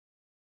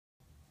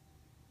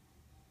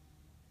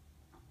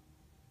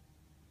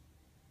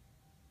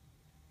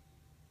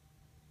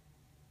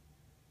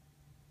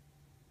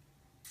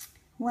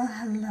Well,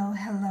 hello,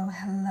 hello,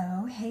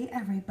 hello. Hey,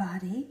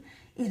 everybody.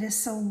 It is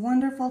so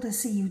wonderful to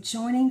see you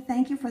joining.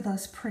 Thank you for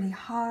those pretty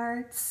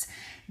hearts.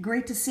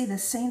 Great to see the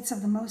saints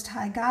of the Most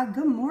High God.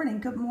 Good morning,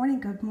 good morning,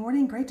 good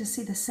morning. Great to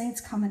see the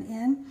saints coming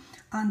in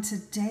on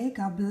today.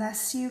 God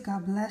bless you,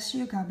 God bless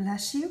you, God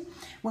bless you.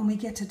 When we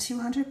get to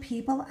 200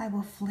 people, I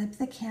will flip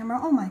the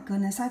camera. Oh my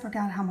goodness, I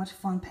forgot how much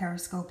fun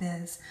Periscope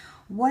is.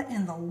 What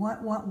in the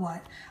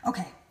what?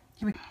 Okay,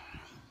 here we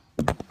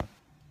go.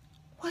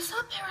 What's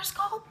up,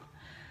 Periscope?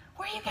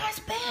 Where you guys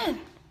been?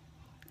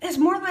 It's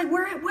more like,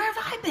 where have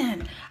I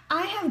been?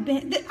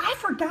 I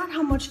forgot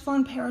how much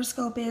fun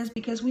Periscope is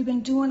because we've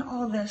been doing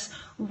all this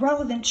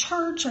relevant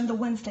church and the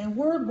Wednesday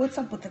Word. What's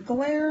up with the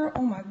glare?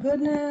 Oh my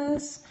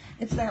goodness.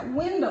 It's that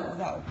window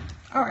though.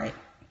 All right,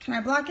 can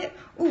I block it?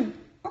 Ooh,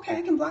 okay,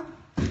 I can block.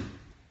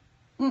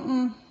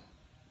 All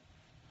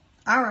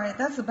right,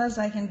 that's the best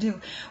I can do.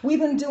 We've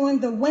been doing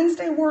the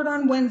Wednesday Word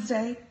on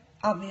Wednesday.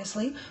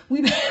 Obviously,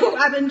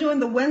 I've been doing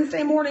the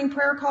Wednesday morning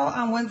prayer call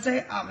on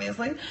Wednesday.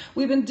 Obviously,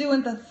 we've been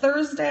doing the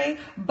Thursday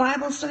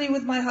Bible study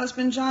with my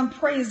husband John.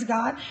 Praise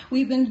God.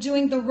 We've been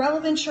doing the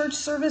relevant church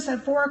service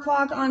at 4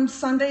 o'clock on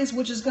Sundays,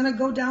 which is going to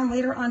go down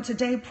later on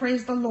today.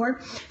 Praise the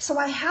Lord. So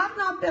I have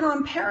not been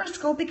on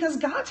Periscope because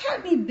God's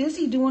had me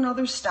busy doing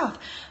other stuff.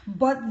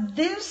 But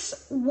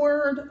this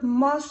word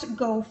must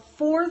go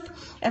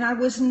forth, and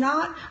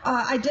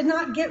I did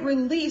not get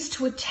released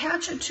to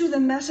attach it to the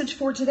message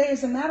for today.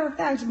 As a matter of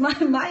fact,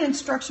 my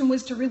instruction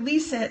was to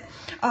release it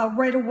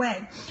right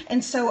away.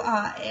 And so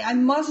I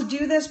must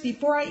do this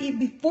before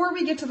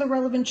we get to the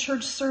relevant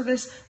church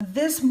service.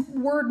 This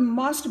word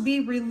must be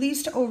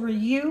released over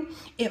you.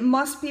 It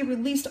must be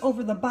released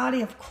over the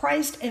body of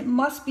Christ. It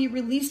must be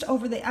released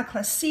over the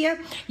ecclesia.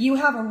 You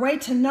have a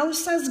right to know,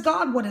 says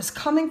God, what is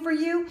coming for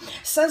you.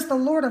 Says the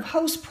Lord of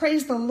hosts,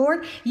 praise the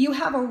Lord. You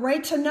have a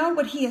right to know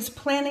what he is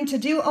planning to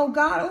do. Oh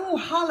God, oh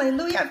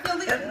hallelujah, I feel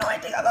the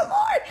anointing of the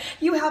Lord.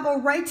 You have a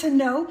right to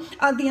know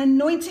the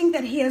anointing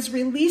that he has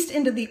released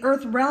into the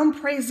earth realm,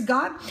 praise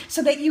God,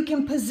 so that you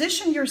can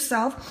position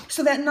yourself,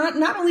 so that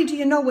not only do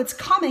you know what's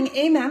coming,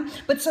 amen,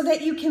 but so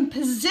that you can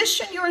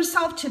position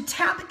yourself to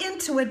tap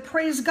into it,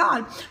 praise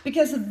God,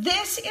 because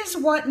this is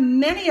what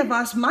many of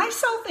us,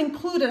 myself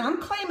included, I'm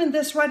claiming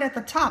this right at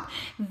the top,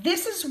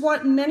 this is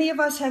what many of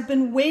us have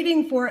been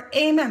waiting for,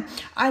 amen.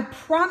 I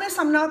promise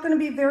I'm not going to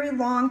be very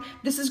long.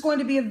 This is going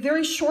to be a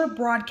very short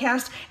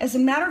broadcast. As a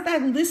matter of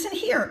fact, listen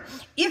here,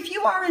 if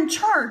you are in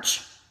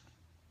church,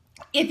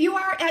 if you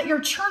are at your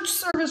church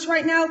service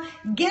right now,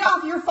 get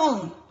off your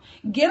phone.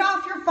 Get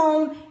off your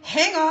phone,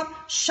 hang up,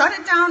 shut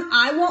it down.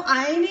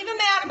 I ain't even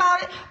mad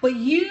about it, but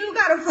you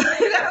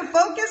gotta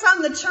focus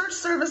on the church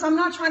service. I'm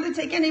not trying to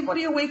take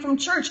anybody away from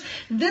church.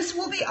 This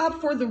will be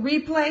up for the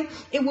replay.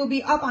 It will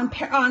be up on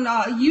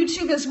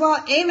YouTube as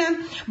well.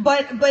 Amen.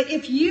 But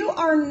if you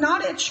are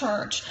not at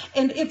church,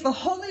 and if the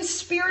Holy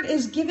Spirit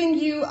is giving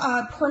you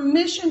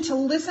permission to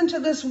listen to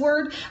this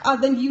word,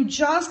 then you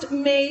just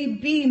may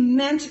be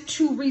meant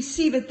to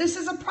receive it. This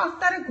is a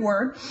prophetic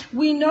word.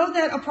 We know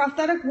that a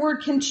prophetic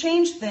word can change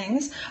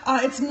things.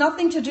 It's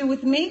nothing to do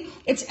with me.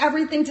 It's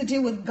everything to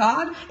do with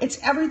God. It's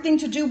everything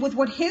to do with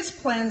what his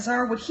plans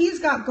are, what he's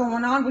got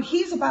going on, what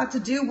he's about to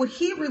do, what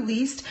he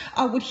released,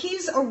 what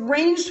he's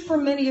arranged for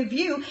many of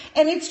you.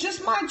 And it's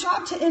just my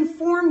job to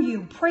inform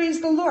you.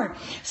 Praise the Lord.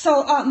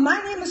 So my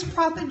name is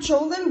Prophet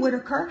Jolyn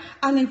Whitaker.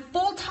 I'm in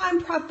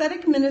full-time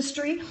prophetic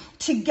ministry.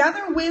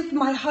 Together with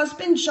my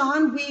husband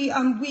John,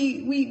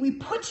 we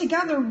put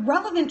together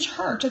Relevant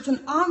Church. It's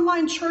an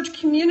online church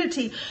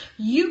community.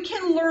 You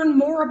can learn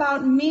more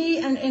about me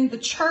and the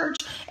church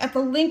at the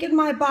link in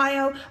my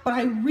bio, but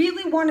I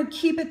really want to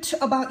keep it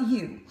about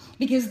you,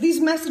 because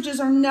these messages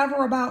are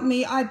never about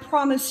me. I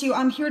promise you,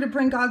 I'm here to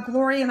bring God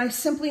glory, and I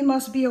simply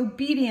must be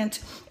obedient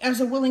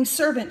as a willing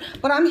servant.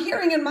 But I'm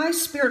hearing in my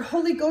spirit,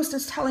 Holy Ghost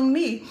is telling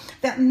me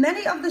that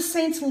many of the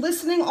saints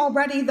listening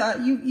already,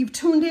 you've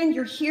tuned in,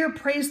 you're here,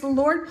 praise the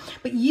Lord,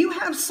 but you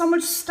have so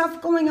much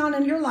stuff going on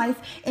in your life,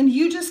 and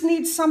you just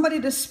need somebody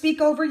to speak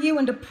over you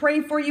and to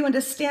pray for you and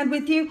to stand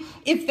with you.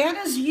 If that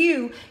is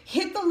you,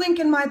 hit the link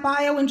in my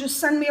bio and just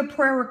send me a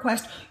prayer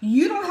request.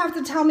 You don't have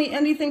to tell me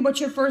anything but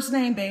your first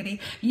name, baby.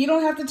 You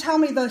don't have to tell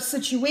me the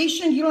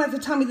situation. You don't have to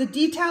tell me the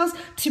details.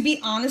 To be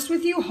honest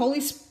with you,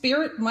 Holy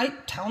Spirit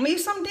might tell me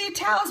some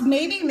details.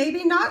 Maybe,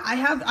 maybe not.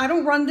 I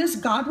don't run this.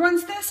 God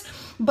runs this.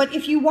 But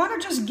if you want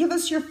to just give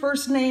us your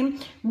first name,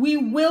 we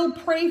will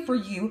pray for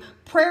you.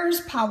 Prayer is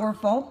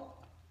powerful.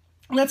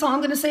 That's all I'm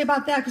going to say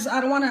about that, because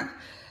I don't want to...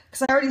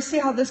 because I already see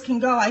how this can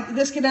go.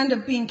 This could end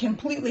up being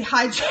completely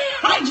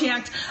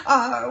hijacked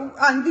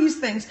on these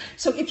things.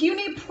 So if you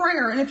need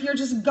prayer, and if you're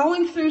just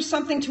going through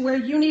something to where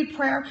you need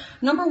prayer,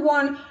 number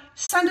one,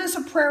 send us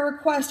a prayer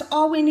request.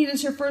 All we need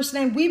is your first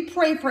name. We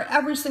pray for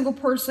every single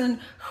person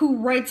who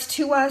writes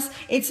to us.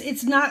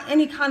 It's not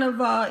any kind of,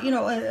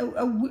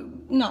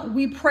 no,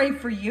 we pray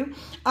for you.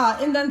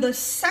 And then the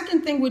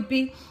second thing would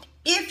be,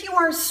 If you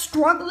are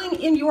struggling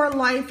in your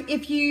life,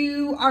 if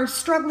you are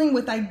struggling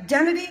with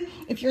identity,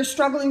 if you're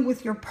struggling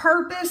with your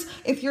purpose,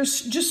 if you're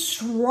just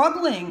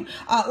struggling,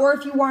 or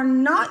if you are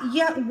not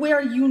yet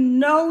where you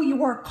know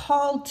you are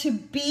called to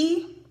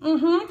be,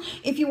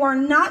 if you are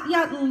not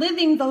yet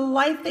living the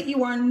life that you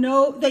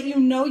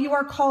know you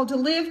are called to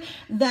live,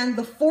 then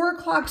the 4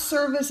 o'clock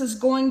service is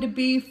going to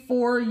be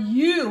for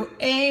you.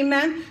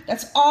 Amen.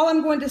 That's all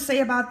I'm going to say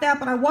about that.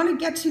 But I want to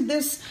get to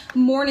this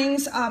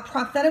morning's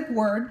prophetic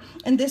word,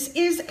 and this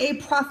is a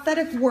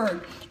prophetic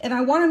word, and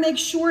I want to make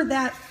sure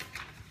that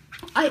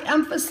I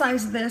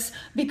emphasize this,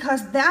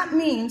 because that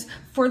means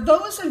for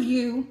those of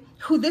you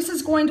who this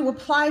is going to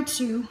apply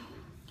to.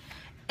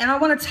 And I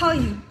want to tell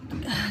you,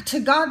 to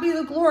God be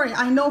the glory.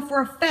 I know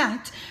for a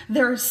fact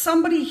there is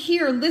somebody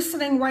here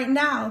listening right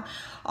now.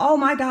 Oh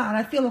my God,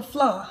 I feel a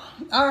flow.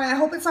 All right, I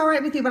hope it's all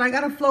right with you, but I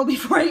got to flow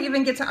before I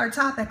even get to our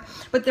topic.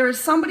 But there is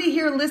somebody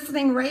here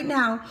listening right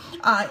now,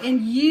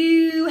 and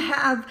you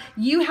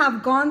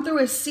have gone through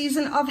a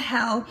season of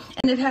hell,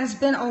 and it has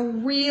been a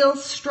real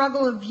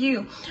struggle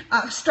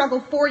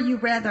for you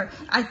rather.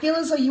 I feel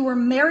as though you were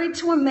married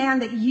to a man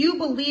that you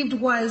believed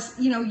was,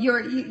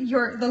 your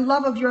the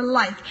love of your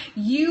life.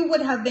 You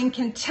would have been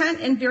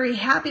content and very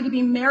happy to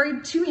be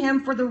married to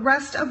him for the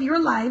rest of your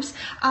lives,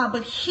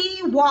 but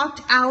he walked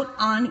out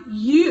on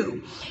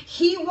you.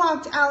 He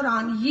walked out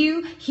on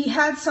you. He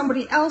had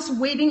somebody else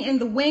waiting in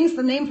the wings.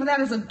 The name for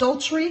that is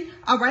adultery.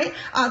 All right.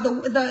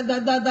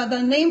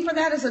 The name for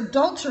that is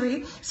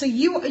adultery. So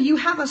you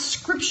have a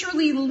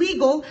scripturally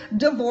legal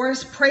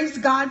divorce. Praise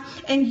God.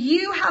 And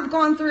you have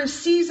gone through a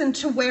season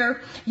to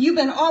where you've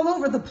been all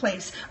over the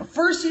place.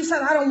 First you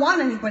said, I don't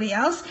want anybody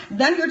else.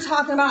 Then you're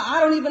talking about,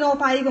 I don't even know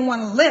if I even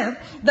want to live.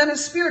 Then a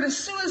spirit of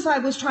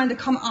suicide was trying to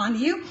come on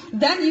you.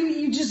 Then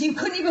you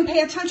couldn't even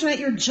pay attention at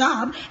your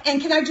job.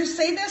 And can I just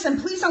say this? And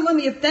please don't let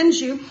me offend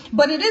you,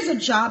 but it is a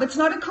job. It's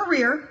not a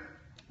career.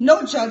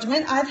 No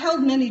judgment. I've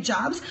held many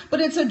jobs, but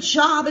it's a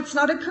job. It's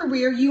not a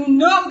career. You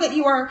know that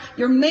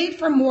you're made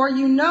for more.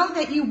 You know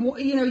that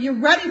you're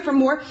ready for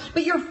more,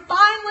 but you're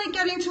finally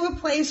getting to a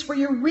place where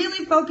you're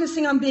really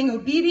focusing on being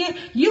obedient.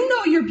 You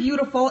know you're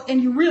beautiful,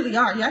 and you really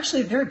are. You're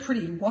actually a very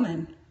pretty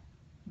woman.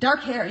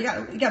 Dark hair.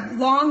 You got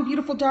long,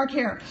 beautiful dark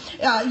hair.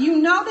 You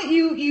know that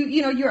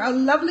you're a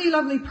lovely,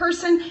 lovely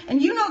person, and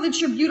you know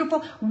that you're beautiful.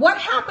 What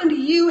happened to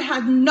you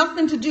had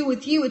nothing to do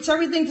with you. It's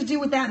everything to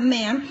do with that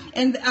man.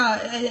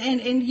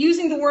 And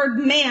using the word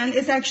man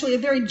is actually a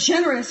very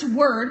generous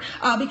word,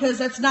 because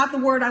that's not the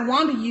word I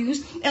want to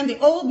use. And the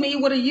old me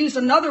would have used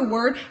another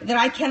word that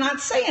I cannot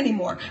say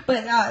anymore.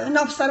 But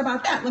enough said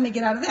about that. Let me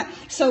get out of that.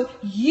 So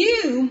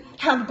you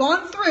have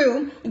gone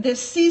through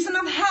this season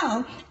of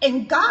hell,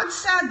 and God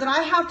said that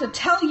I have to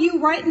tell you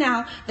right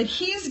now that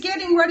he's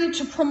getting ready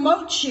to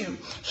promote you.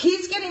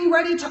 He's getting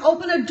ready to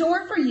open a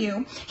door for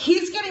you.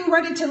 He's getting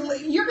ready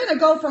you're going to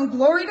go from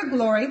glory to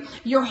glory.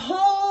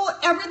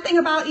 Everything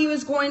about you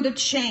is going to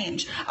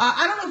change.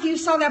 I don't know if you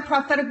saw that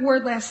prophetic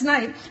word last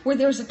night, where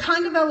there's a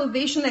kind of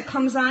elevation that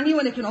comes on you,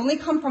 and it can only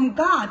come from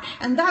God.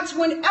 And that's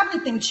when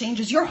everything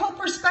changes. Your whole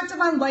perspective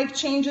on life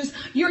changes.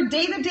 Your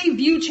day-to-day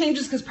view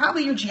changes, because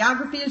probably your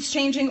geography is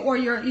changing, or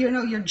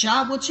your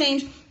job will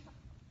change.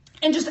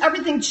 And just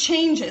everything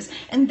changes.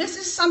 And this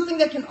is something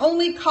that can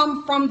only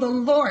come from the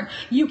Lord.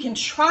 You can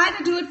try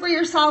to do it for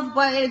yourself,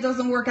 but it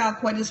doesn't work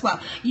out quite as well.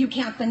 You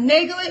can't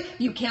finagle it.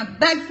 You can't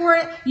beg for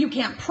it. You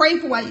can't pray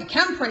for what you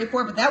can pray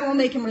for, but that won't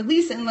make him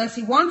release it unless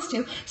he wants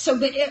to. So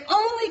that it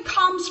only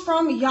comes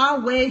from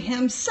Yahweh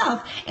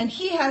himself. And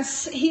he is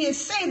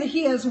saying that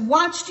he has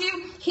watched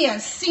you. He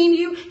has seen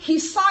you. He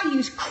saw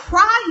you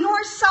cry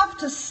yourself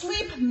to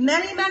sleep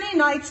many, many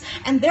nights.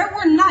 And there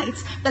were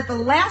nights that the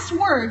last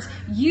words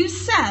you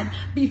said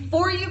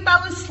before you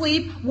fell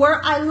asleep were,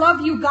 I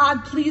love you,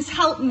 God, please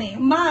help me.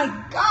 My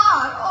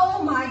God,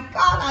 oh my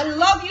God, I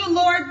love you,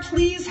 Lord,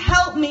 please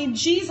help me.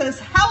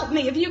 Jesus, help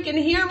me. If you can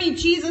hear me,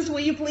 Jesus,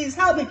 will you please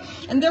help me?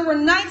 And there were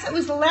nights, it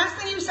was the last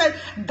thing you said.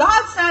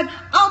 God said,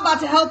 I'm about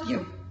to help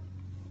you.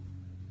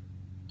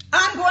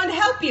 I'm going to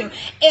help you.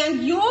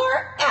 And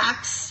your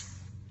ex,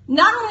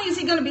 not only is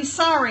he going to be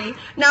sorry,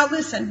 now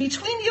listen,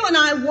 between you and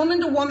I,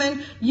 woman to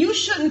woman, you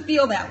shouldn't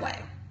feel that way.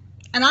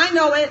 And I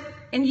know it,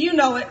 and you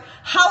know it.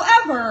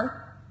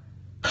 However,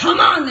 come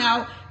on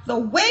now, the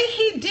way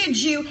he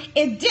did you,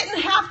 it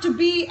didn't have to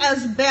be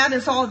as bad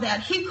as all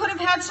that. He could have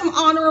had some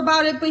honor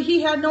about it, but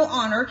he had no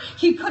honor.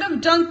 He could have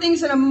done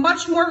things in a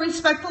much more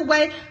respectful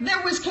way.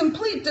 There was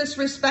complete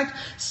disrespect.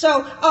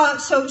 So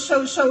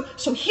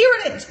here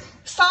it is.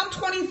 Psalm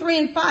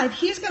 23:5.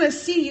 He's going to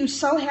see you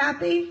so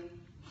happy.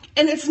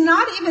 And it's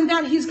not even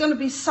that he's going to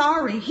be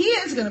sorry. He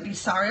is going to be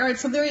sorry. All right,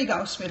 so there you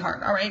go,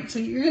 sweetheart. All right, so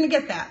you're going to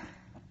get that.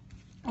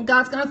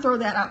 God's going to throw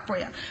that out for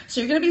you.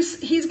 So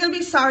he's going to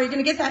be sorry. You're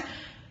going to get that.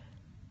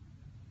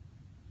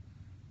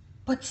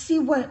 But see,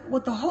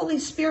 what the Holy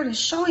Spirit is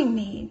showing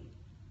me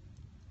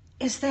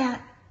is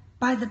that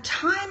by the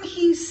time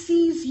he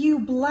sees you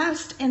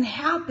blessed and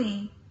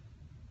happy,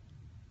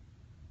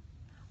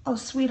 oh,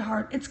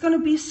 sweetheart, it's going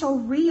to be so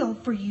real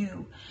for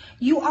you.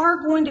 You are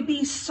going to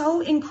be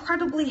so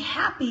incredibly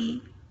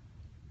happy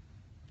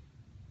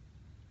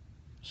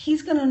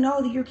he's going to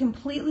know that you're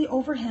completely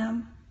over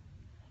him.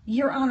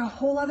 You're on a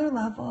whole other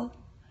level.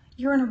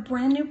 You're in a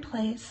brand new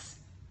place.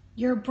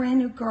 You're a brand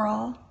new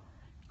girl.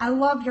 I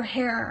love your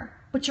hair,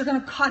 but you're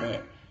going to cut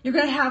it. You're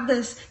going to have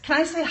this,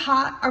 can I say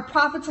hot? Are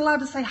prophets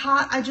allowed to say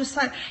hot? I just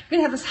said, you're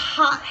going to have this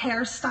hot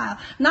hairstyle.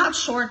 Not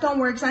short, don't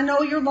worry, because I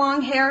know your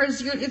long hair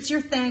is it's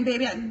your thing,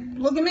 baby.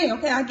 Look at me,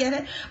 okay, I get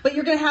it. But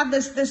you're going to have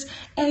this,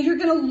 and you're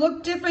going to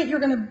look different. You're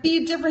going to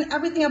be different.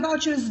 Everything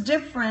about you is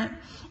different.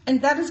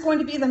 And that is going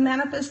to be the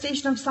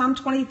manifestation of Psalm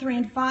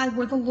 23:5,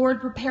 where the Lord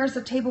prepares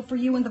the table for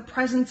you in the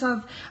presence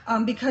of,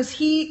 because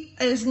he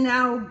is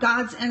now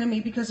God's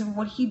enemy because of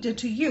what he did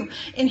to you.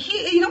 And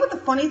he, you know what the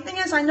funny thing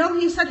is? I know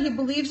he said he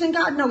believes in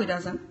God. No, he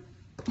doesn't.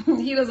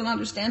 He doesn't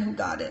understand who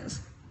God is.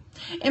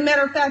 And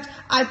matter of fact,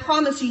 I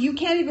promise you, you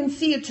can't even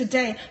see it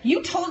today.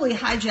 You totally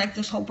hijacked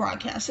this whole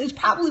broadcast. It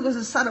probably was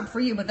a setup for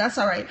you, but that's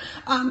all right.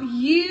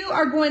 You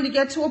are going to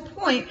get to a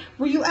point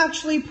where you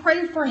actually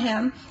pray for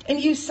him and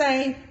you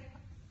say,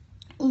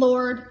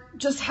 Lord,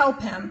 just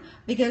help him,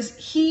 because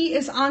he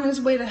is on his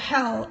way to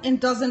hell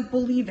and doesn't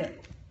believe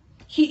it.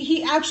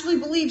 He actually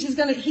believes he's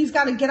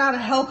got to get out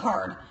of hell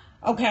card.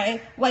 Okay,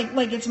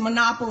 like it's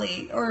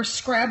Monopoly or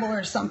Scrabble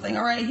or something.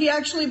 All right, he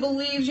actually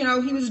believes,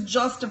 he was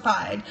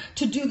justified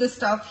to do the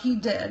stuff he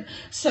did.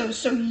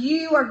 So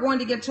you are going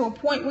to get to a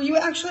point where you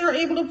actually are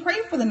able to pray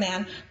for the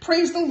man.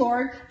 Praise the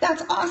Lord.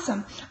 That's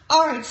awesome.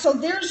 All right, so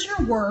there's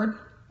your word.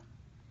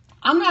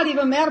 I'm not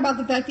even mad about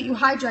the fact that you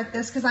hijacked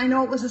this, because I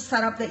know it was a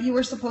setup that you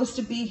were supposed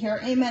to be here.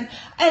 Amen.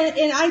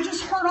 And I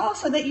just heard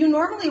also that you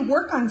normally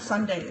work on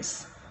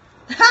Sundays.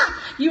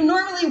 You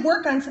normally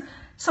work on.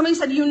 Somebody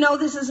said,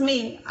 this is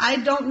me. I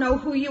don't know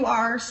who you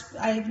are.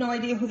 I have no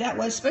idea who that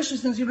was, especially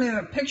since you don't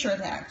have a picture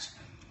attached.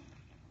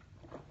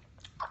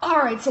 All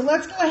right, so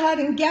let's go ahead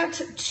and get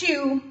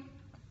to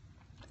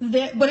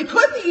that. But it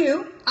could be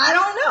you. I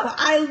don't know.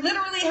 I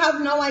literally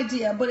have no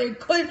idea, but it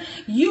could.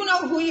 You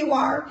know who you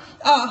are.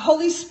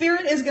 Holy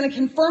Spirit is going to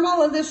confirm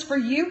all of this for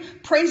you.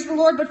 Praise the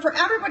Lord. But for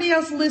everybody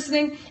else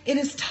listening, it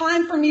is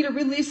time for me to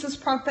release this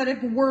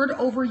prophetic word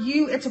over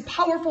you. It's a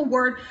powerful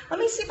word. Let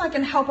me see if I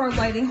can help our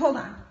lighting. Hold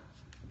on.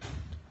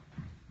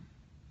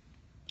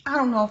 I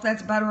don't know if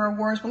that's better or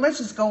worse, but let's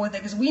just go with it,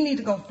 because we need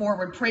to go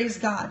forward. Praise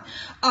God.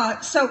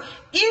 So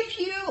if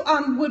you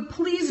would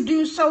please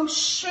do so,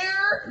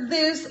 share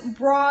this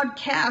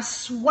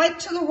broadcast. Swipe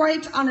to the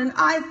right on an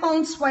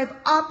iPhone, swipe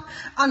up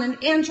on an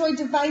Android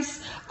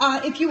device.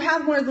 If you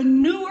have one of the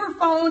newer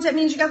phones, that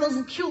means you got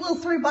those cute little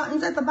 3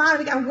 buttons at the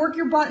bottom. You got to work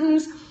your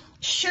buttons.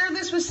 Share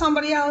this with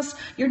somebody else.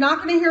 You're not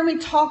going to hear me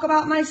talk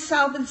about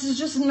myself. This is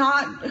just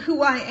not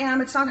who I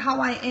am. It's not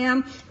how I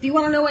am. If you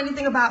want to know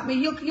anything about me,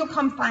 you'll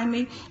come find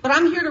me. But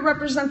I'm here to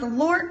represent the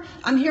Lord.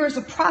 I'm here as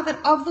a prophet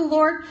of the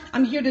Lord.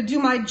 I'm here to do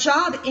my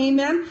job.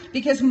 Amen.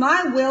 Because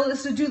my will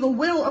is to do the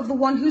will of the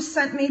one who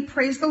sent me.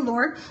 Praise the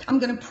Lord. I'm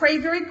going to pray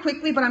very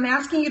quickly, but I'm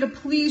asking you to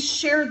please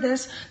share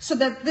this so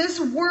that this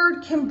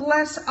word can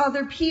bless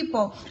other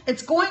people.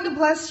 It's going to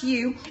bless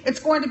you. It's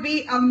going to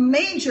be a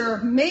major,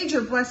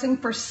 major blessing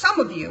for some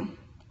of you.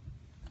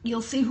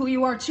 You'll see who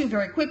you are too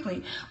very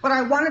quickly. But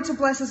I wanted to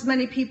bless as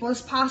many people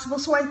as possible,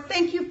 so I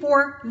thank you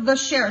for the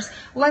shares.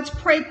 Let's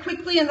pray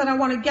quickly, and then I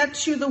want to get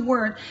to the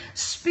word.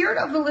 Spirit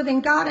of the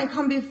living God, I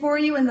come before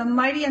you in the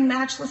mighty and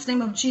matchless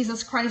name of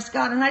Jesus Christ,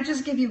 God, and I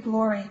just give you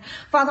glory.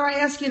 Father, I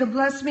ask you to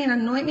bless me and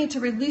anoint me to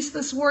release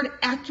this word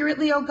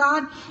accurately, oh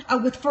God,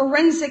 with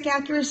forensic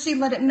accuracy.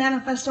 Let it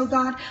manifest, oh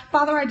God.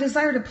 Father, I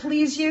desire to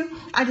please you.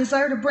 I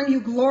desire to bring you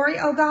glory,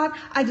 oh God.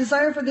 I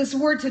desire for this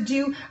word to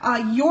do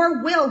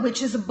your will,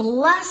 which is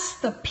blessed.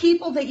 The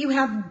people that you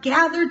have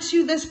gathered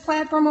to this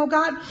platform, oh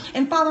God.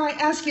 And Father, I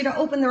ask you to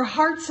open their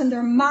hearts and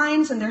their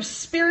minds and their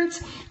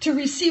spirits to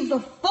receive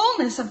the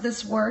fullness of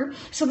this word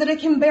so that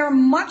it can bear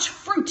much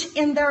fruit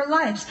in their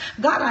lives.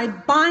 God, I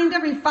bind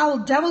every foul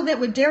devil that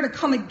would dare to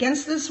come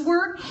against this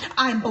word.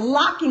 I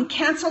block and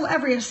cancel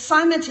every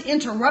assignment to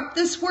interrupt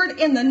this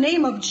word in the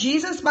name of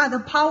Jesus, by the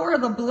power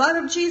of the blood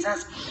of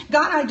Jesus.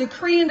 God, I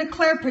decree and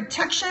declare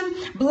protection,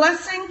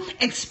 blessing,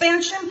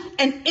 expansion,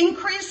 and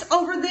increase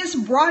over this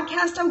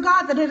broadcast, oh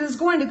God, that it is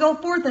going to go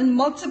forth and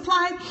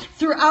multiply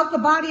throughout the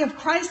body of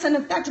Christ and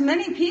affect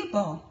many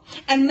people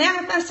and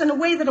manifest in a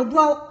way that will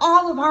blow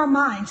all of our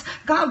minds.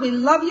 God, we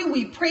love you,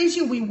 we praise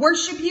you, we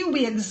worship you,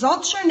 we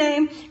exalt your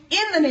name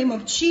in the name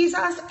of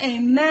Jesus.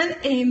 Amen,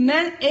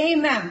 amen,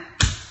 amen.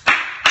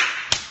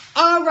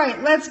 All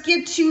right, let's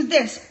get to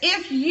this.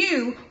 If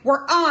you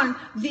were on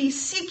the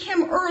Seek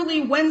Him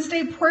Early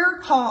Wednesday prayer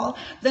call,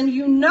 then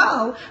you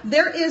know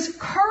there is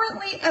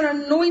currently an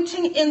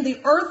anointing in the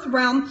earth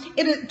realm.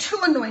 It is 2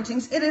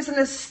 anointings. It is an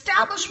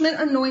establishment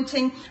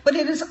anointing, but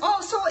it is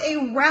also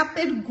a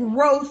rapid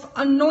growth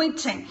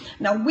anointing.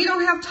 Now, we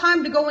don't have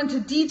time to go into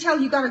detail.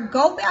 You got to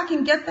go back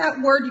and get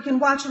that word. You can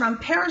watch it on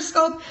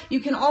Periscope. You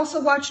can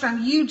also watch it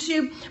on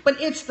YouTube, but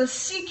it's the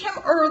Seek Him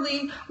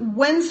Early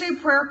Wednesday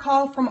prayer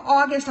call from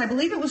August. I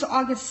believe it was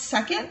August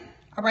 2nd.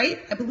 All right,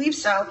 I believe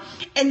so.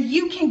 And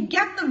you can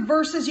get the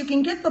verses, you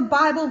can get the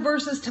Bible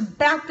verses to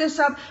back this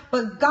up,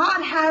 but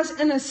God has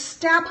an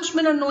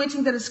establishment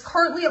anointing that is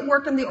currently at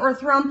work in the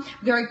earth realm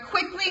very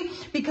quickly,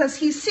 because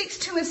he seeks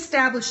to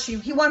establish you.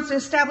 He wants to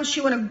establish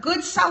you in a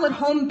good, solid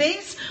home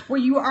base where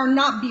you are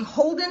not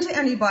beholden to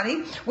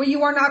anybody, where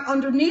you are not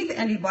underneath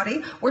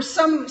anybody, where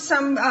some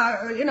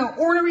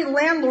ornery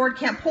landlord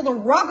can't pull the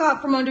rug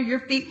out from under your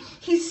feet.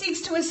 He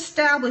seeks to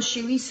establish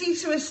you. He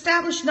seeks to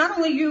establish not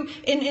only you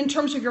in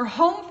terms of your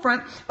home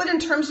front, but in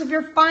terms of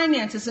your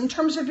finances, in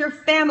terms of your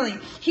family.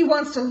 He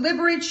wants to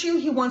liberate you.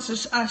 He wants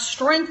to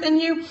strengthen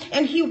you,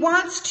 and he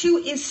wants to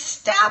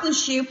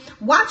establish you.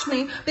 Watch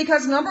me,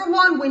 because number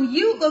one, when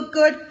you look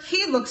good,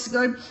 he looks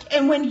good.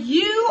 And when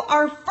you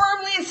are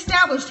firmly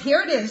established,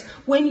 here it is,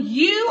 when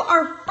you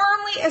are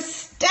firmly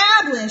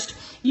established,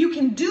 you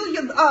can do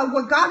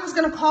what God is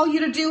going to call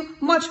you to do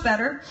much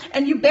better,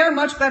 and you bear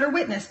much better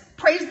witness.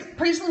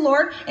 Praise the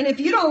Lord. And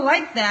if you don't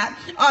like that,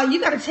 you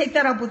got to take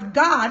that up with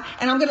God.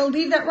 And I'm going to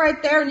leave that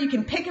right there, and you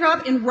can pick it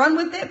up and run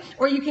with it,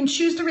 or you can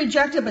choose to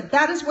reject it. But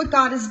that is what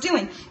God is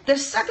doing. The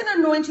second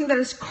anointing that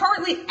is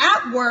currently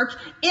at work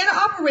in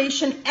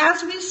operation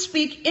as we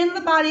speak in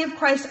the body of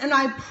Christ. And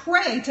I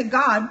pray to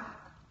God.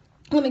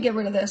 Let me get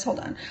rid of this. Hold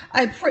on.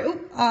 I pray.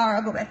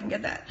 I'll go back and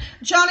get that.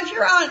 John, if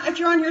you're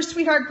on here,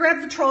 sweetheart,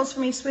 grab the trolls for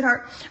me,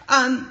 sweetheart.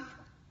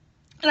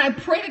 And I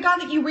pray to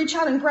God that you reach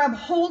out and grab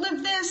hold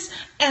of this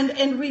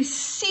and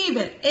receive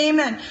it.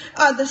 Amen.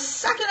 The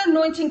second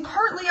anointing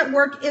currently at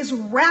work is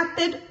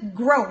rapid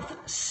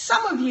growth.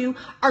 Some of you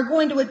are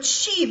going to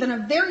achieve in a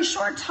very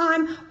short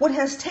time what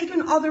has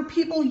taken other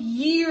people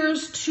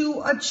years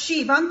to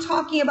achieve. I'm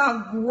talking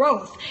about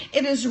growth.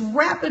 It is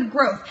rapid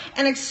growth,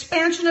 an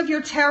expansion of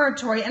your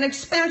territory, an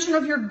expansion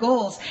of your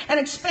goals, an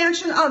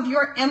expansion of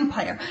your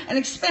empire, an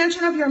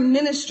expansion of your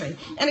ministry,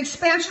 an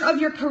expansion of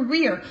your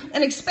career,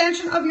 an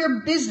expansion of your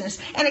business,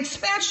 an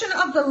expansion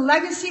of the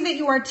legacy that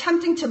you are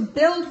attempting to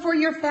build for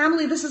your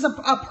family. This is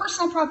a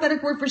personal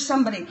prophetic word for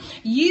somebody.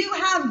 You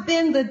have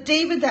been the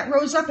David that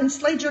rose up and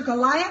slayed your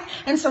Goliath.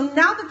 And so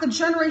now that the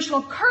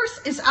generational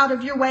curse is out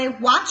of your way,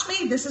 watch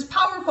me, this is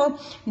powerful.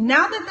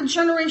 Now that the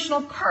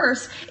generational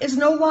curse is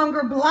no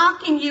longer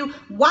blocking you,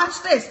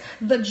 watch this.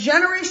 The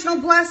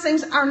generational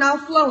blessings are now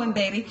flowing,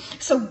 baby.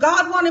 So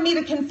God wanted me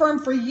to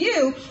confirm for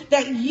you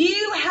that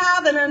you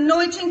have an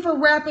anointing for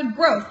rapid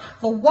growth.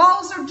 The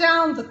walls are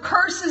down. The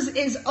curse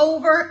is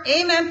over.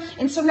 Amen.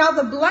 And so now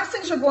the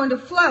blessings are going to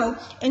flow,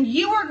 and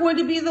you are going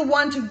to be the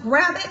one to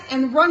grab it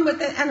and run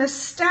with it and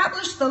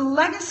establish the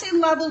legacy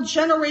level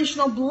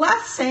generational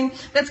blessing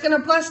that's going to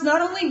bless not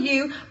only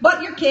you,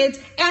 but your kids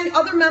and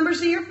other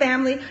members of your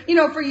family,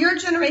 for your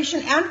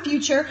generation and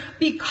future,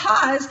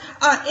 because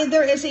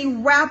there is a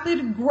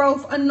rapid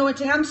growth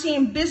anointing. I'm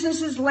seeing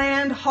businesses,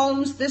 land,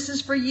 homes. This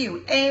is for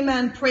you.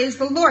 Amen. Praise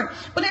the Lord.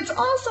 But it's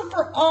also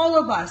for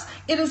all of us.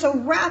 It is a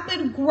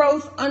rapid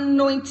growth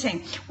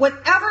anointing.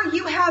 Whatever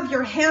you have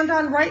your hand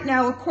on right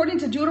now, according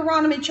to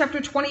Deuteronomy chapter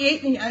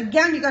 28, and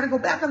again, you got to go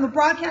back on the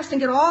broadcast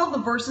and get all the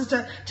verses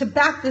to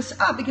back this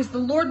up, because the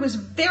Lord was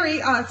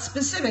very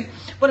specific.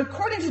 But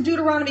according to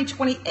Deuteronomy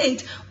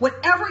 28,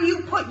 whatever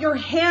you put your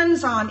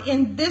hands on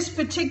in this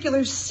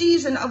particular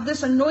season of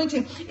this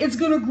anointing, it's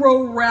going to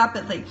grow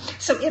rapidly.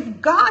 So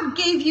if God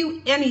gave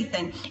you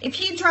anything, if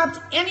he dropped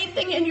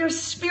anything in your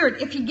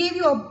spirit, if he gave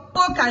you a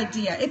book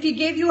idea, if he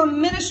gave you a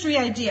ministry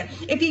idea,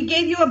 if he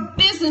gave you a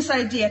business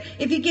idea,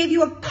 if he gave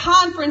you a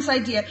conference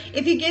idea,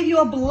 if he gave you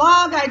a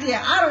blog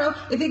idea, I don't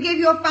know, if he gave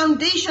you a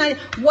foundation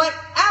idea,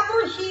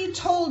 whatever he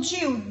told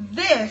you,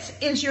 this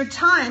is your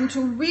time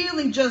to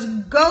really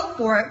just go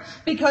for it,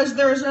 because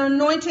there is an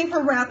anointing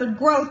for rapid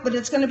growth, but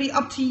it's going to be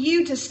up to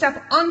you to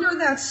step under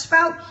that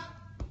spout.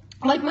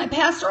 Like my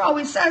pastor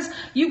always says,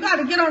 you got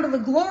to get under the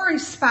glory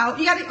spout.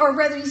 He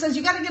says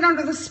you got to get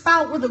under the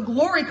spout where the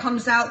glory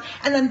comes out,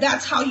 and then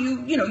that's how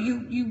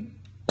you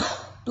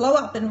blow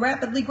up and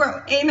rapidly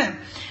grow. Amen.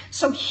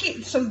 So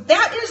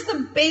that is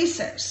the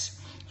basis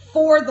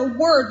for the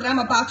word that I'm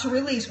about to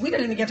release. We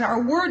didn't even get to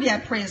our word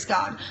yet, praise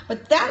God.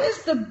 But that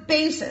is the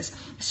basis.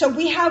 So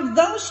we have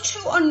those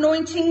two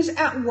anointings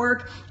at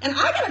work. And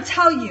I got to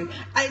tell you,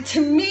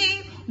 to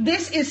me,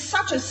 this is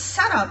such a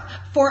setup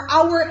for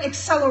our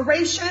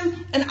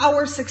acceleration and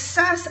our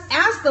success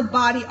as the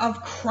body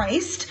of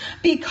Christ,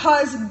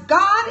 because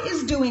God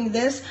is doing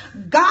this.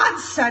 God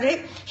said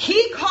it.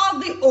 He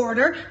called the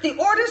order. The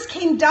orders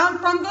came down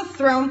from the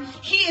throne.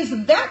 He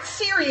is that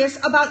serious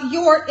about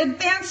your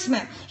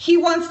advancement. He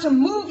wants to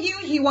move you.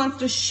 He wants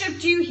to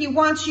shift you. He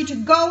wants you to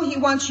go. He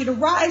wants you to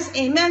rise.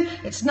 Amen.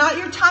 It's not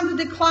your time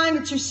to decline.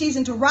 It's your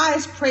season to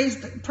rise. Praise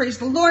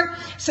the Lord.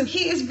 So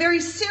he is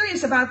very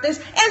serious about this,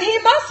 and he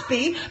must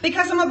be,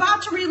 because I'm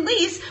about to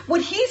release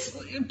what he's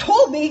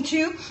told me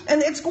to,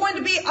 and it's going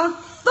to be a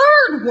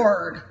third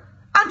word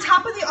on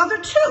top of the other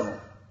two.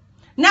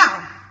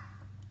 Now,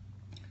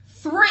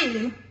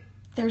 3,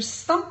 there's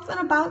something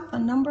about the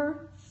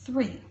number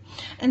 3.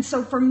 And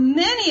so for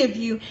many of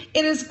you,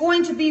 it is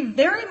going to be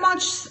very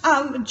much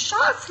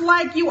just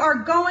like you are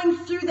going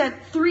through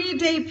that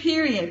 3-day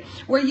period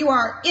where you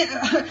are,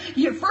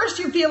 first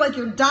you feel like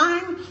you're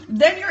dying,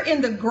 then you're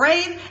in the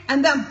grave,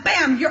 and then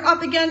bam, you're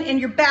up again and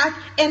you're back.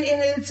 And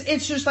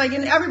it's just like,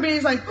 and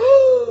everybody's like,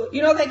 ooh,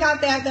 you know, they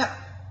got that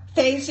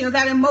face, you know,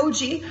 that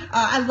emoji.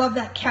 I love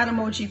that cat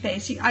emoji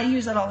face. I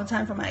use that all the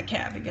time for my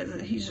cat because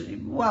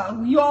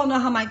well, you all know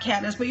how my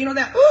cat is, but you know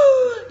that,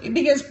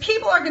 because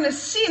people are going to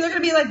see, they're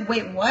going to be like,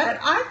 wait, what?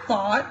 I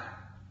thought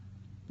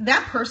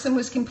that person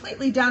was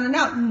completely down and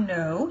out.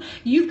 No,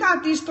 you've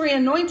got these 3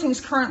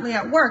 anointings currently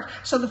at work.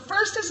 So the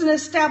first is an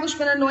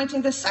establishment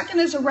anointing. The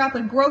second is a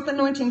rapid growth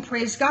anointing.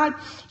 Praise God.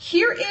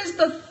 Here is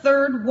the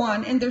third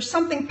one. And there's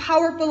something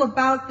powerful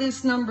about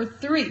this number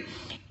 3.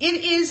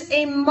 It is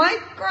a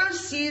micro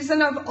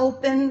season of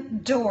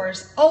open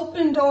doors.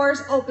 Open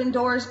doors, open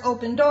doors,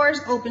 open doors,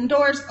 open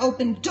doors,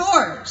 open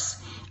doors.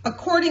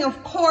 According,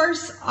 of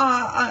course,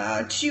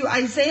 to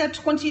Isaiah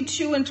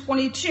 22 and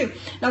 22.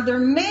 Now, there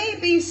may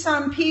be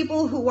some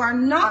people who are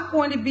not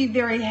going to be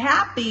very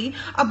happy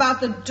about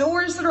the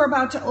doors that are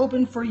about to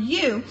open for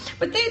you,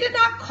 but they did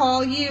not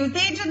call you.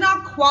 They did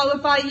not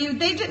qualify you.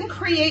 They didn't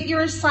create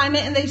your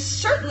assignment, and they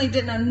certainly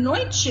didn't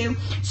anoint you,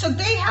 so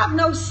they have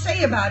no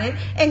say about it.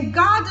 And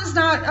God does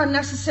not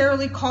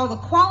necessarily call the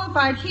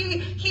qualified.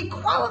 He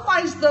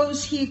qualifies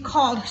those he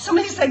called.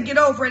 Somebody said, get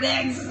over it.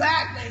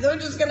 Exactly. They're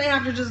just going to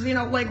have to just,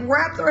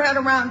 wrap their head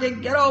around it,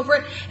 get over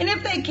it. And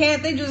if they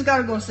can't, they just got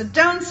to go sit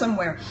down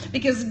somewhere,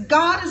 because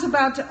God is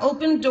about to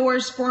open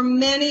doors for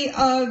many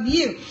of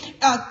you.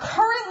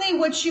 Currently,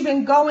 what you've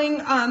been going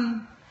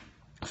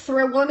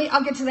through,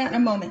 I'll get to that in a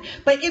moment,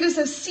 but it is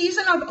a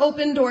season of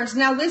open doors.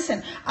 Now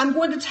listen, I'm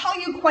going to tell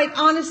you quite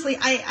honestly,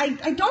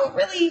 I don't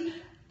really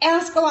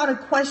ask a lot of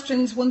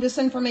questions when this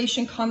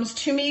information comes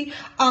to me.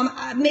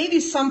 Maybe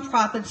some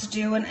prophets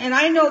do. And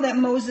I know that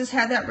Moses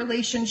had that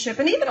relationship,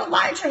 and even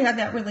Elijah had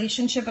that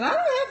relationship, and I don't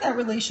have that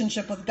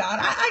relationship with God.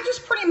 I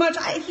just pretty much,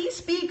 he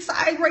speaks,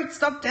 I write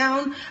stuff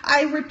down,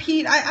 I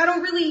repeat, I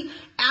don't really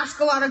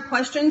ask a lot of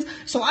questions.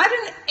 So I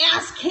didn't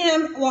ask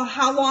him, well,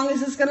 how long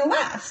is this going to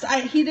last?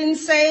 He didn't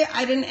say,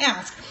 I didn't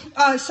ask.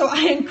 So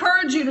I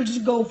encourage you to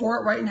just go for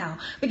it right now,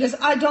 because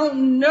I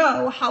don't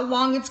know how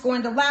long it's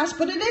going to last,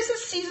 but it is a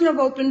season of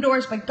open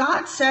doors. But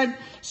God said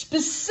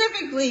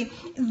specifically,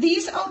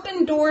 these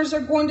open doors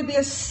are going to be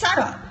a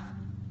setup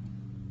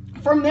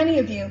for many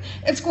of you.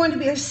 It's going to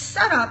be a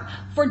setup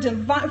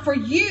for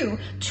you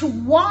to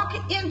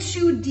walk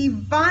into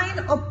divine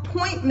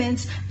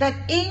appointments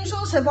that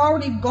angels have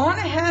already gone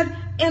ahead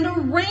and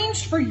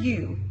arranged for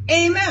you.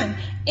 Amen.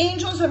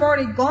 Angels have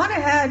already gone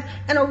ahead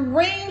and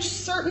arranged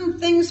certain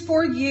things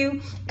for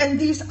you, and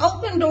these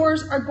open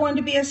doors are going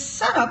to be a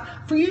setup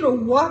for you to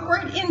walk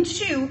right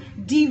into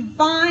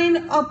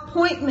divine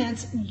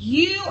appointments.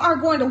 You are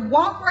going to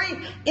walk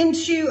right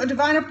into a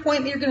divine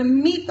appointment. You're going to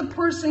meet the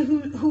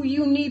person who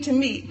you need to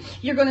meet.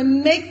 You're going to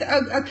make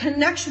a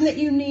connection that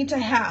you need to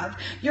have.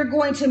 You're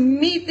going to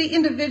meet the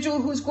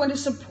individual who's going to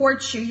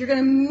support you. You're going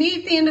to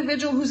meet the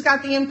individual who's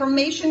got the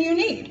information you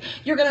need.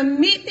 You're going to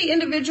meet the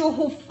individual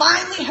who will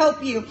finally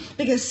help you,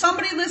 because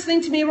somebody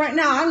listening to me right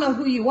now, I don't know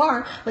who you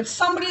are, but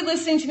somebody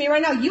listening to me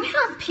right now, you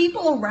have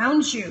people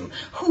around you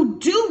who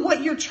do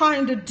what you're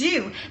trying to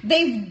do.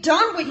 They've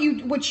done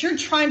what you're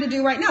trying to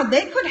do right now.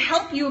 They could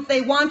help you if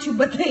they want to,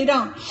 but they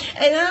don't.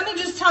 And let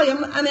me just tell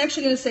you, I'm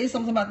actually going to say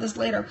something about this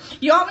later.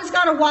 You always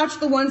got to watch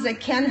the ones that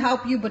can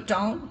help you but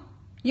don't.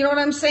 You know what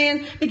I'm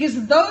saying?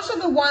 Because those are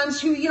the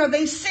ones who,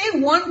 they say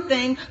one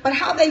thing, but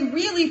how they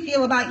really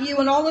feel about you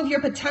and all of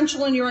your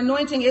potential and your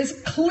anointing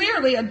is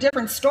clearly a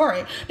different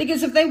story.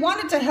 Because if they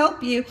wanted to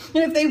help you,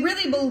 and if they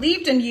really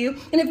believed in you,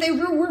 and if they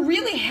were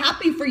really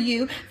happy for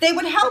you, they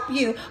would help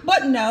you.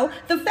 But no,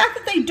 the fact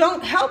that they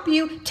don't help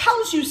you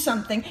tells you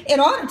something. It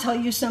ought to tell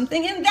you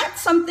something, and that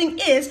something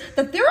is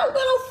that they're a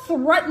little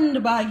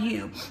threatened by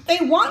you. They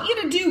want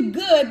you to do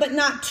good, but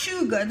not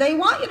too good. They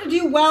want you to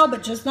do well,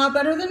 but just not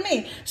better than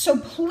me. So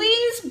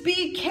please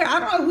be careful. I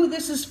don't know who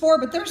this is for,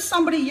 but there's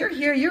somebody, you're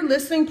here, you're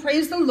listening,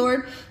 praise the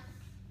Lord,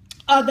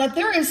 that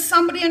there is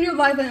somebody in your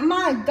life, and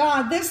my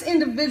God, this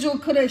individual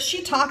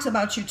she talks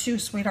about you too,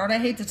 sweetheart. I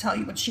hate to tell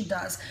you, but she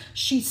does.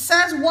 She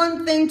says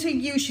one thing to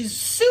you. She's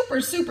super,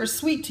 super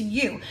sweet to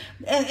you.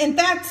 And in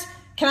fact,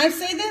 can I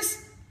say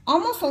this?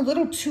 Almost a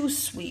little too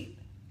sweet.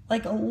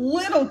 Like a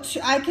little too,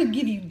 I could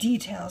give you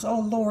details.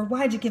 Oh Lord,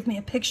 why'd you give me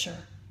a picture?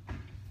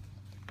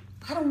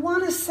 I don't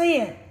want to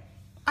say it.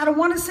 I don't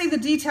want to say the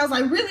details. I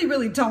really,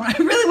 really don't. I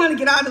really want to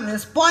get out of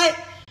this. But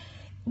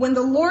when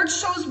the Lord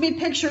shows me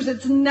pictures,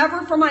 it's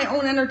never for my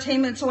own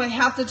entertainment. So I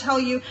have to tell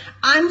you,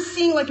 I'm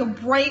seeing like a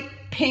bright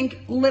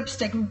pink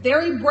lipstick,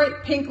 very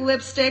bright pink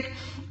lipstick.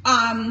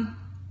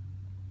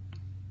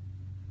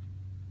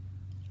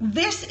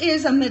 This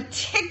is a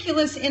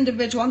meticulous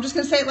individual. I'm just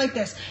going to say it like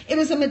this. It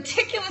is a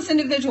meticulous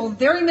individual,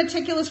 very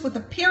meticulous with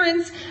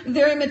appearance,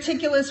 very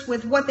meticulous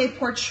with what they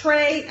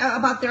portray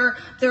about their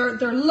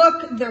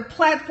look, their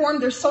platform,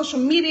 their social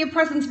media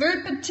presence,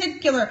 very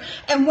particular.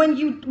 And when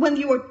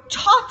you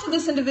talk to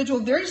this individual,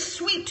 very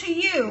sweet to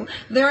you,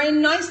 very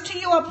nice to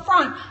you up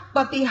front,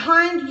 but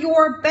behind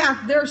your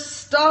back, there's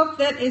stuff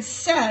that is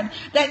said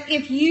that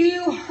if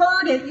you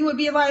heard it, you would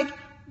be like,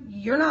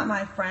 you're not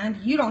my friend.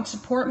 You don't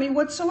support me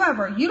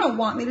whatsoever. You don't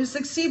want me to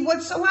succeed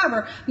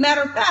whatsoever.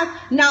 Matter of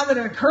fact, now that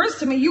it occurs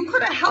to me, you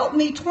could have helped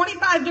me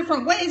 25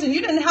 different ways and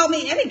you didn't help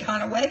me any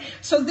kind of way.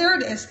 So there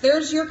it is.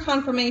 There's your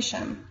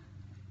confirmation.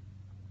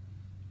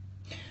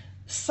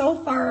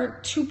 So far,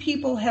 2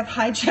 people have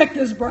hijacked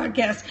this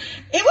broadcast.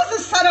 It was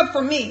a setup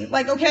for me.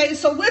 Like, okay,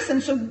 so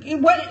listen, so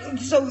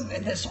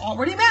this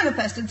already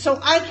manifested. So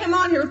I came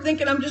on here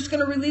thinking I'm just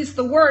going to release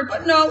the word,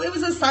 but no, it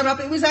was a setup.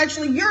 It was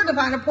actually your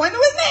divine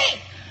appointment with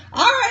me.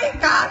 All right,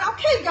 God.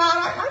 Okay, God.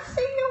 I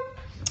see you.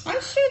 I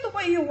see the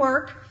way you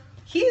work.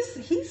 He's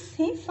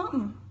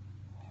something.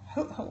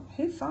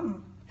 He's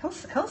something.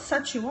 He'll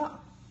set you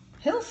up.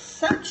 He'll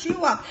set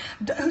you up.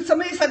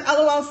 Somebody said,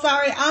 LOL,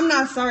 sorry. I'm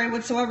not sorry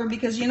whatsoever,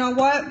 because you know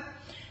what?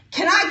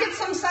 Can I get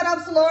some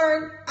setups,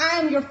 Lord? I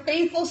am your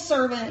faithful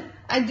servant.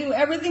 I do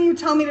everything you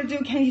tell me to do.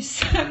 Can you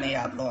set me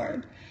up,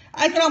 Lord?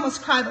 I can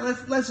almost cry,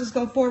 but let's just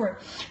go forward.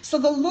 So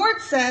the Lord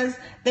says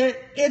that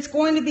it's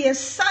going to be a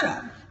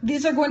setup.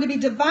 These are going to be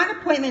divine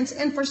appointments,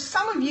 and for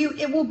some of you,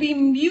 it will be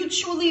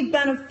mutually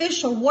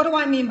beneficial. What do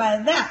I mean by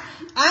that?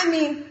 I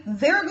mean,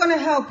 they're going to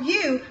help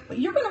you, but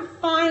you're going to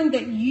find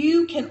that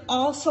you can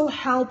also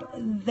help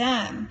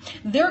them.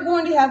 They're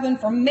going to have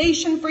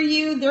information for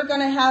you. They're going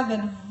to have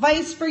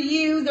advice for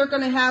you. They're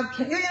going to have,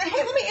 hey,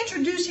 let me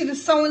introduce you to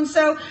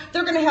so-and-so.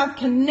 They're going to have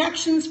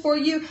connections for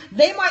you.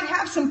 They might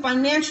have some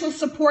financial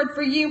support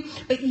for you,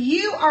 but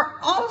you are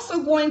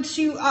also going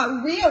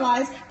to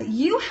realize that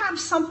you have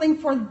something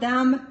for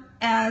them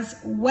as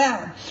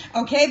well.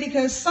 Okay,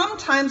 because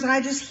sometimes, and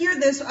I just hear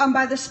this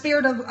by the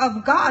Spirit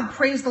of God,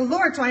 praise the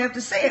Lord, so I have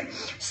to say it.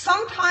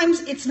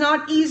 Sometimes it's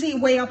not easy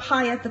way up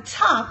high at the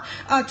top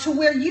to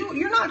where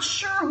you're not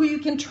sure who you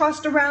can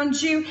trust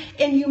around you,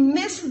 and you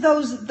miss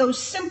those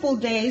simple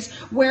days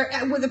where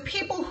the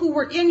people who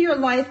were in your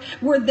life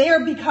were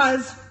there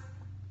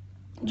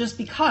just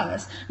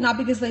because, not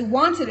because they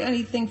wanted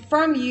anything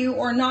from you,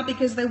 or not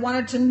because they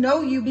wanted to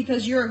know you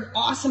because you're an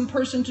awesome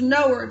person to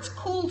know, or it's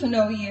cool to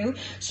know you.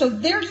 So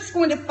they're just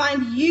going to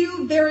find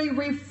you very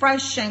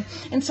refreshing.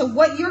 And so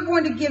what you're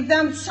going to give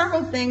them,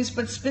 several things,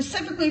 but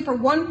specifically for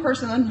one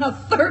person, and a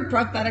third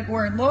prophetic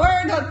word,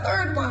 Lord, a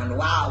third one.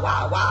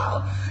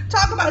 Wow.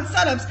 Talk about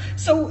setups.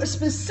 So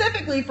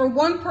specifically for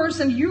one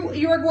person, you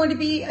are going to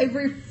be a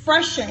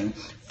refreshing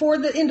for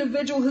the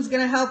individual who's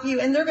going to help you,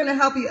 and they're going to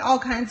help you all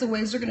kinds of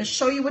ways. They're going to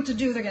show you what to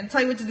do. They're going to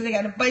tell you what to do. They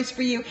got advice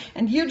for you,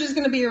 and you're just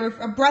going to be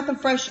a breath of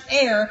fresh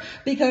air,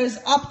 because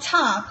up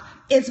top,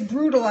 it's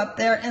brutal up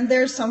there, and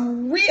there's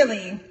some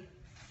really,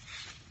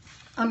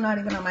 I'm not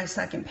even on my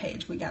second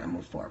page. We got to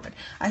move forward.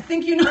 I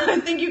think you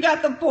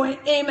got the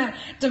point. Amen.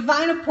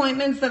 Divine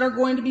appointments that are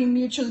going to be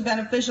mutually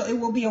beneficial. It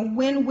will be a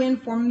win-win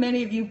for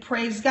many of you.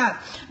 Praise God.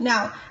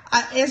 Now,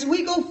 as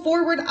we go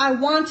forward, I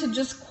want to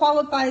just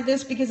qualify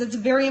this because it's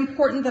very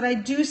important that I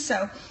do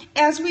so.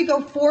 As we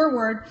go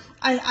forward,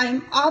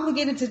 I'm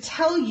obligated to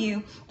tell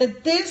you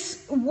that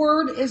this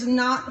word is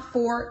not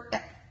for...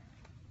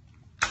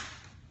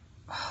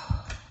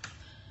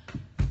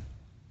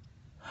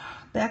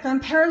 Back on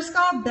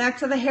Periscope, back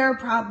to the hair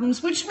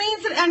problems, which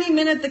means that any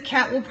minute the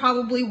cat will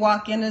probably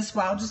walk in as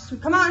well.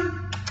 Just come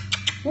on.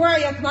 Where are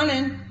you? Come on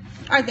in.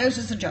 All right, there's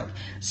just a joke.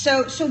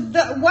 So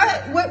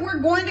what we're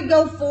going to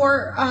go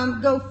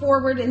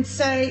forward and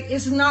say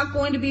is not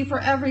going to be for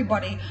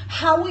everybody.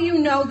 How will you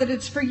know that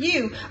it's for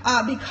you?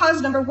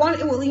 Because number one,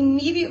 it will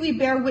immediately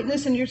bear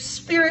witness in your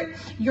spirit.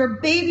 Your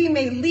baby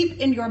may leap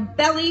in your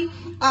belly.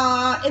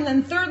 And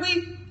then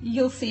thirdly,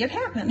 you'll see it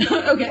happen.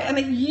 Okay, I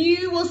mean,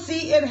 you will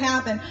see it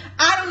happen.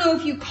 I don't know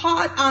if you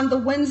caught on the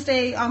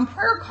Wednesday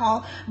prayer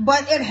call,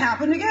 but it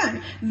happened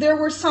again. There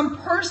were some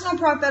personal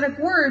prophetic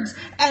words,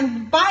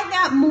 and by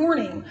that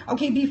morning,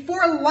 okay,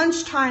 before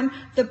lunchtime,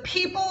 the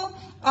people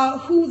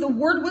who the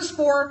word was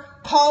for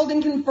called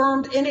and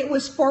confirmed, and it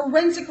was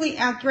forensically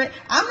accurate.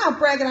 I'm not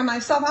bragging on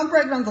myself. I'm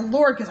bragging on the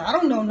Lord, because I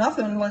don't know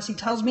nothing unless he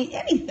tells me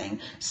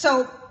anything.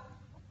 So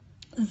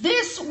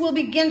this will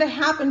begin to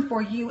happen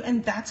for you,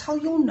 and that's how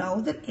you'll know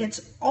that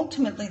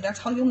that's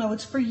how you'll know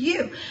it's for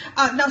you.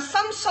 Now,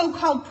 some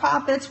so-called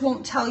prophets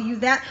won't tell you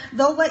that.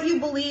 They'll let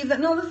you believe that,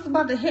 no, this is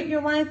about to hit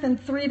your life in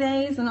 3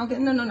 days, and I'll get,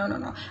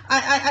 no.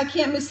 I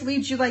can't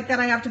mislead you like that.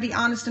 I have to be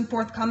honest and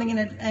forthcoming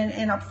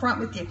and upfront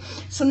with you.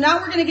 So now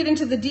we're going to get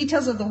into the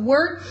details of the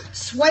word.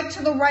 Swipe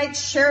to the right,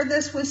 share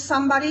this with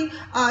somebody.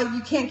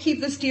 You can't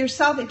keep this to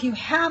yourself. If you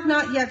have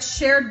not yet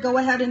shared, go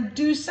ahead and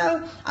do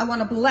so. I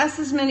want to bless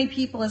as many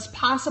people as possible.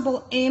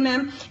 possible.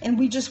 Amen. And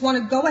we just want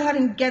to go ahead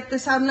and get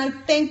this out. And I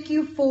thank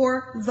you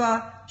for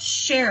the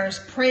shares.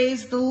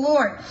 Praise the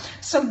Lord.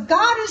 So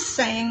God is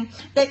saying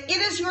that it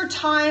is your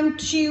time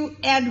to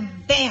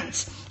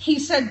advance. He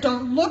said,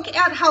 don't look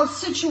at how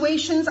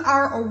situations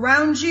are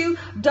around you.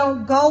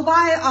 Don't go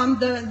by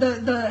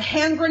the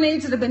hand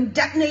grenades that have been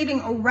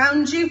detonating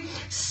around you.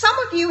 Some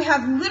of you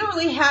have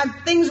literally had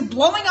things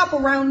blowing up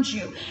around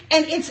you.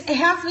 And it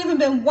hasn't even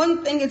been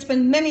one thing. It's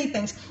been many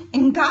things.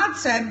 And God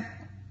said,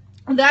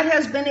 that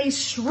has been a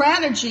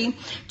strategy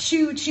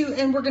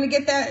and we're going to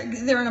get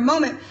there in a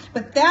moment,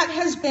 but that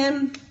has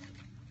been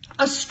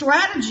a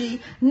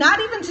strategy, not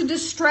even to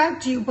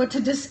distract you, but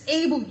to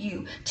disable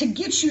you, to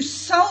get you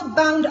so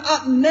bound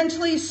up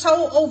mentally,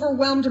 so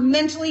overwhelmed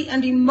mentally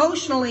and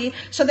emotionally,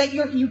 so that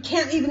you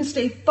can't even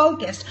stay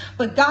focused.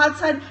 But God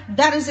said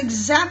that is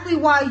exactly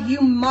why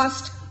you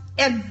must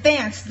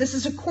advance. This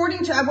is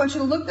according to, I want you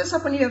to look this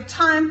up when you have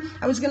time.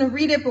 I was going to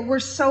read it, but we're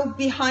so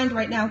behind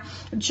right now.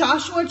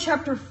 Joshua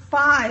chapter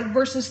 5,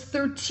 verse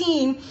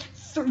 13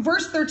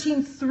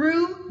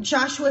 through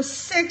Joshua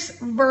 6,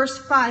 verse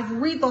 5.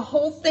 Read the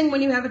whole thing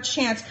when you have a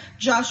chance.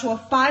 Joshua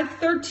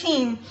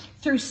 5:13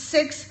 through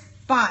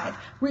 6:5.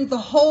 Read the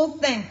whole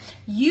thing.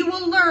 You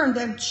will learn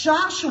that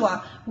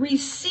Joshua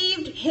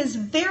received his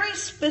very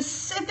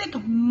specific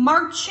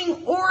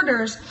marching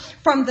orders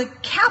from the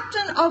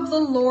captain of the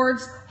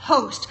Lord's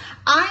host.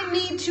 I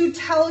need to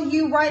tell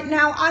you right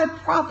now, I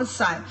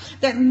prophesy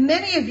that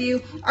many of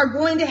you are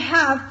going to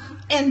have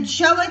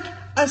angelic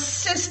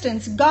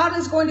assistance. God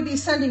is going to be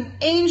sending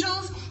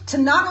angels to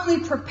not only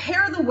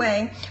prepare the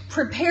way,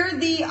 prepare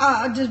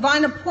the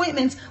divine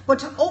appointments, but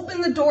to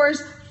open the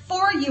doors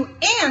for you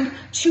and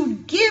to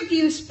give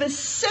you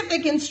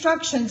specific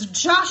instructions.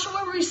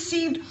 Joshua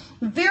received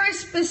very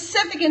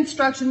specific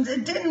instructions.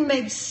 It didn't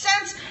make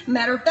sense.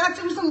 Matter of fact,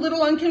 it was a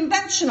little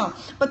unconventional.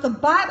 But the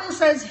Bible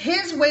says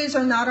his ways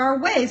are not our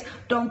ways.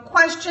 Don't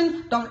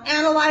question, don't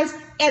analyze,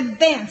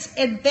 advance,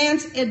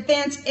 advance,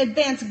 advance,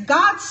 advance.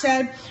 God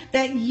said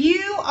that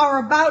you are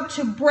about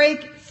to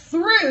break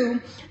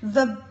through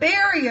the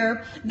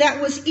barrier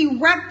that was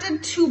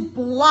erected to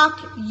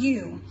block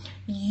you.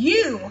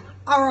 You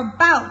are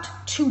about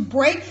to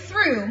break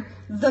through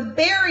the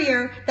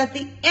barrier that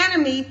the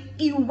enemy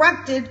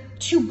erected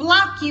to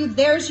block you.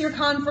 There's your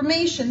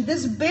confirmation.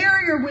 This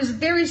barrier was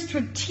very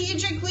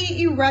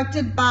strategically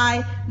erected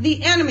by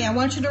the enemy. I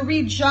want you to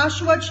read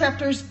Joshua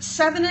chapters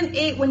 7 and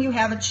 8 when you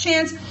have a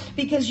chance,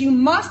 because you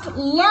must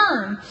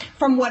learn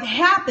from what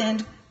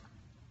happened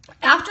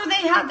after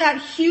they had that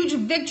huge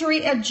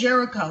victory at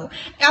Jericho.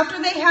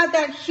 After they had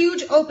that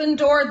huge open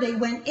door, they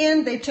went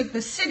in, they took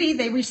the city,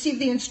 they received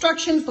the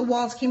instructions, the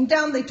walls came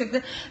down, then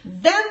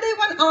they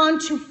went on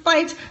to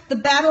fight the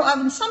battle of,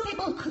 and some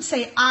people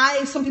say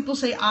I, some people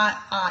say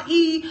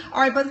I-E,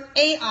 all right, but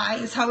A-I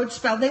is how it's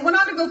spelled. They went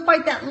on to go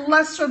fight that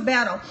lesser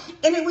battle,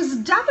 and it was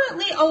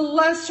definitely a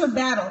lesser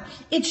battle.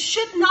 It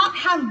should not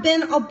have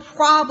been a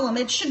problem.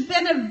 It should have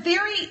been a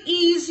very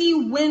easy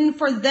win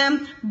for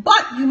them,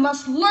 but you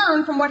must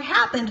learn from what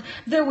happened.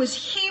 There was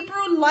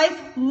Hebrew life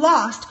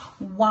lost.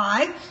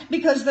 Why?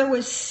 Because there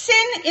was sin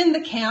in the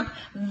camp.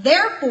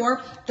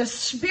 Therefore, the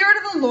Spirit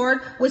of the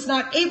Lord was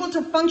not able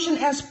to function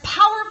as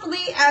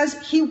powerfully as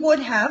he would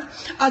have.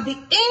 The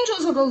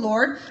angels of the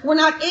Lord were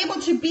not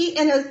able to be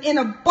in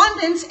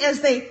abundance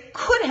as they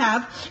could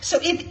have. So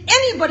if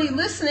anybody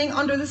listening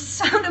under the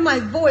sound of my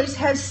voice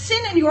has sin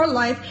in your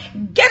life,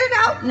 get it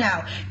out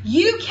now.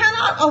 You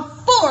cannot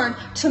afford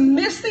to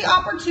miss the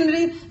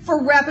opportunity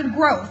for rapid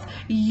growth.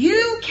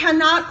 You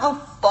cannot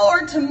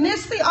afford to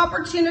miss the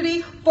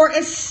opportunity for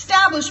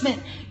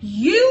establishment.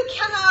 You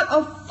cannot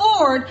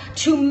afford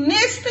to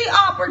miss the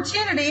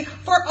opportunity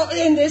for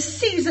in this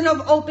season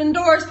of open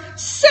doors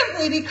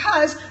simply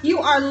because you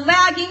are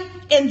lagging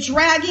and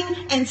dragging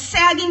and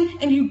sagging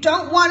and you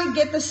don't want to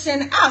get the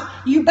sin out.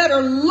 You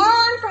better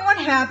learn from what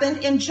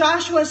happened in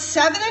Joshua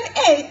 7 and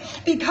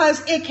 8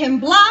 because it can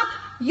block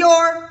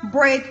your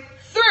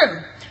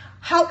breakthrough.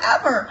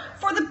 However,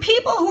 for the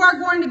people who are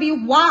going to be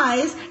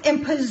wise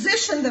and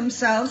position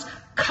themselves,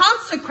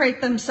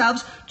 consecrate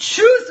themselves,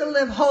 choose to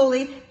live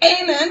holy.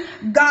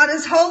 Amen. God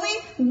is holy.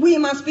 We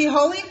must be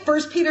holy.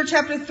 1 Peter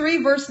chapter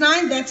 3, verse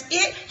 9. That's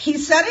it. He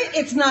said it.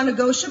 It's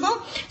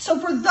non-negotiable. So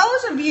for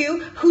those of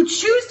you who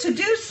choose to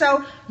do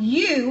so,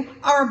 you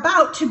are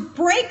about to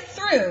break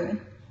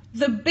through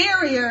the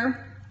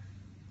barrier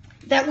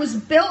that was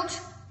built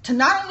to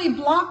not only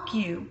block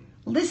you,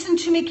 listen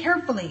to me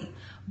carefully,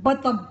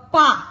 but the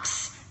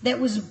box that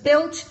was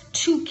built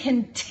to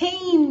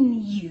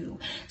contain you.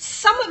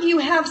 Some of you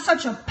have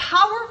such a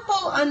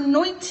powerful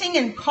anointing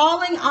and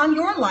calling on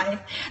your life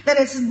that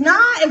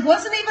it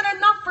wasn't even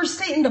enough for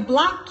Satan to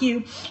block you.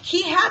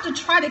 He had to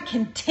try to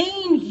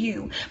contain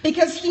you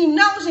because he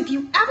knows if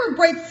you ever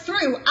break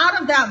through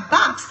out of that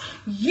box,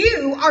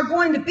 you are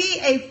going to be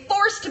a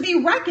force to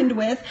be reckoned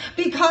with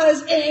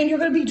and you're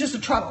going to be just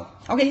a trouble.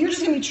 Okay, you're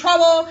just going to be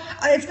trouble.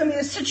 It's going to be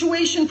a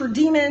situation for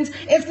demons.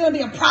 It's going to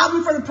be a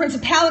problem for the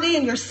principality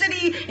in your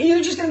city, and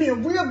you're just going to be a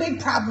real big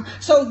problem.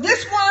 So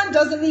this one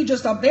doesn't need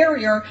just a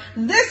barrier.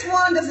 This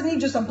one doesn't need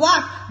just a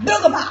block.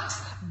 Build a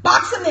box.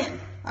 Box them in.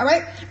 All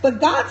right. But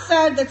God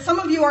said that some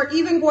of you are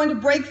even going to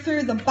break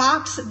through the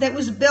box that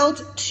was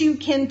built to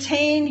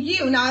contain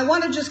you. Now, I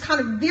want to just kind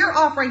of veer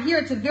off right here.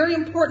 It's a very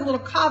important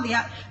little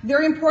caveat.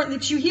 Very important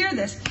that you hear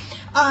this.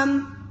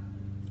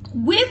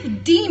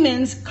 With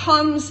demons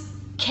comes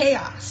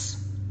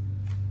chaos.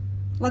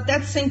 Let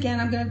that sink in.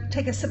 I'm going to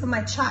take a sip of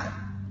my chai.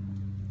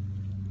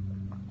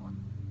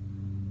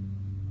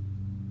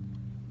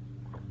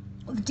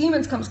 With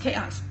demons comes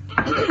chaos.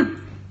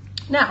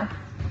 Now,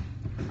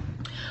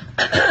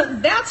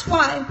 that's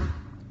why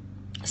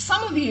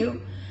some of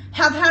you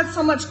have had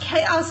so much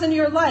chaos in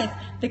your life.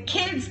 The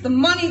kids, the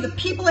money, the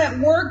people at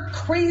work,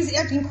 crazy,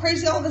 acting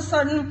crazy all of a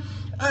sudden,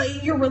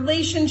 your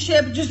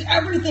relationship, just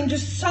everything,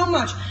 just so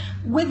much.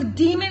 With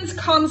demons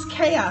comes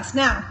chaos.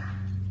 Now,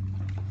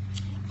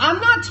 I'm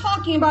not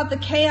talking about the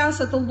chaos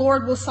that the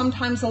Lord will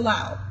sometimes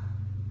allow.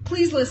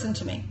 Please listen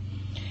to me.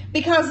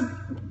 Because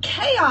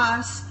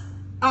chaos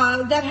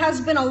that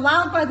has been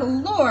allowed by the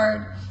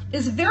Lord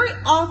is very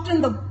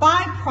often the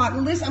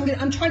byproduct. Listen,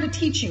 I'm trying to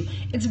teach you.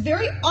 It's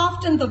very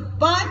often the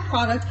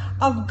byproduct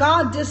of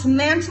God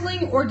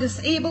dismantling or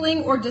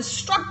disabling or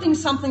destructing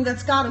something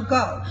that's got to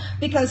go.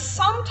 Because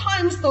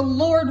sometimes the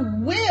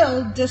Lord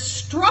will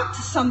destruct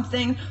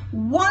something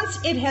once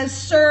it has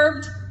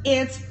served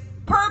its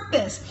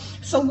purpose.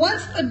 So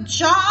once the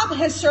job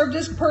has served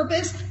its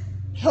purpose,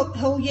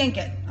 he'll yank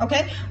it.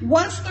 Okay?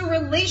 Once the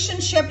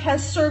relationship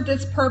has served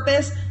its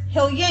purpose,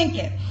 he'll yank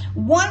it.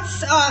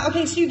 Once,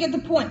 okay, so you get the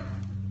point.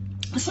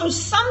 So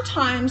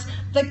sometimes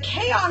the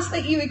chaos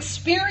that you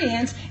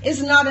experience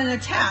is not an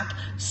attack.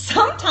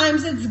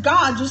 Sometimes it's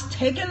God just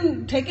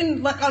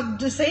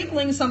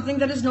disabling something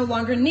that is no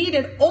longer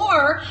needed.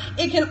 Or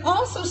it can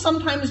also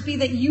sometimes be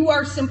that you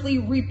are simply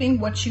reaping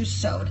what you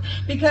sowed.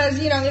 Because,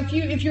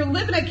 if you're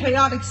living a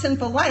chaotic,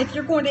 sinful life,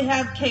 you're going to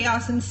have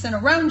chaos and sin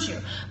around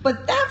you.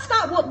 But that's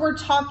not what we're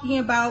talking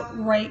about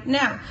right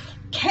now.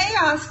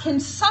 Chaos can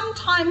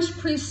sometimes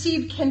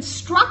precede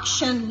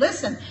construction.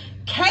 Listen,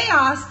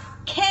 chaos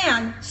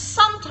can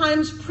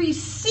sometimes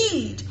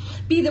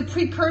be the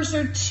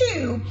precursor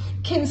to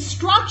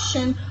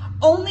construction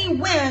only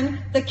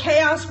when the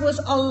chaos was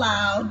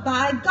allowed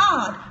by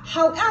God.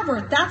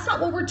 However, that's not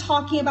what we're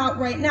talking about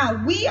right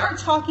now. We are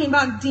talking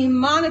about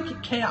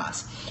demonic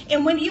chaos.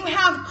 And when you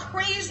have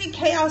crazy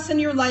chaos in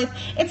your life,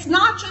 it's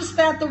not just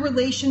that the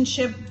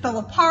relationship fell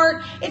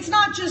apart. It's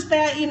not just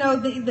that,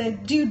 the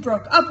dude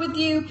broke up with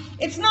you.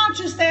 It's not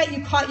just that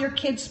you caught your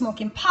kid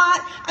smoking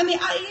pot. I mean,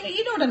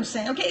 you know what I'm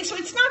saying, okay? So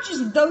it's not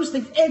just those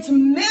things. It's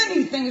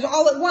many things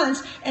all at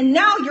once. And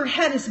now your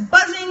head is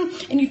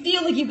buzzing and you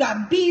feel like you've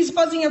got bees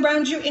buzzing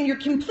around you and you're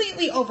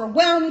completely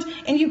overwhelmed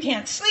and you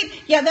can't sleep.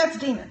 Yeah, that's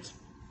demons.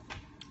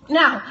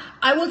 Now,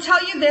 I will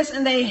tell you this,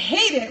 and they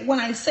hate it when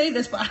I say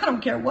this, but I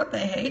don't care what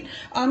they hate.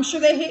 I'm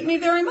sure they hate me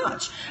very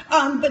much.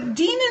 But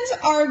demons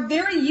are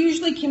very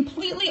usually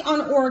completely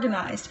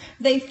unorganized.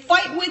 They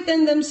fight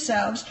within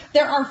themselves.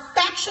 There are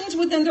factions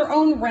within their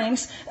own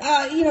ranks.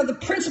 The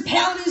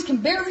principalities can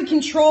barely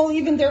control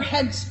even their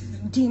heads.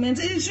 Demons.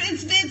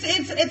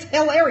 It's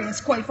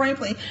hilarious, quite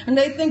frankly, and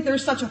they think they're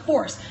such a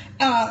force.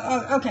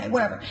 Okay,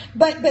 whatever.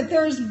 But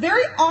there's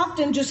very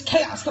often just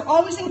chaos. They're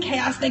always in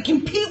chaos. They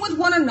compete with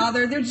one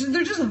another. They're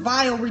just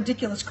vile,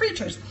 ridiculous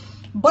creatures.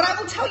 But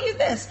I will tell you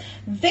this,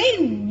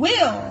 they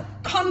will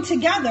come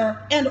together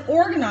and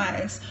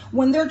organize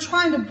when they're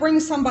trying to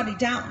bring somebody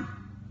down.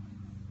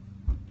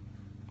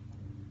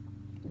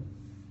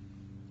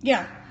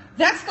 Yeah.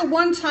 That's the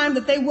one time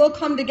that they will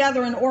come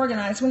together and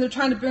organize, when they're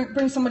trying to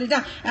bring somebody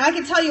down. And I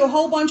can tell you a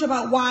whole bunch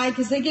about why,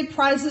 because they get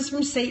prizes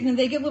from Satan and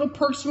they get little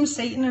perks from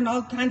Satan and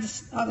all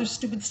kinds of other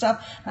stupid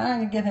stuff. I'm not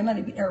going to give him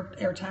any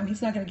airtime.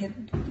 He's not going to get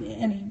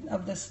any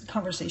of this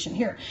conversation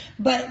here.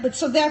 But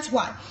so that's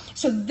why.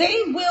 So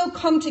they will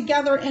come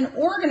together and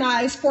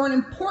organize for an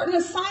important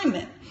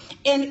assignment.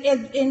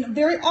 And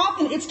very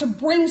often it's to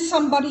bring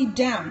somebody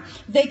down.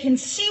 They can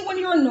see when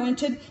you're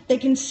anointed. They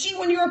can see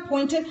when you're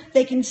appointed.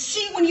 They can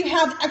see when you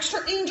have extra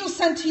angels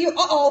sent to you.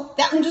 Uh-oh,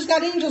 that one just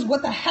got angels.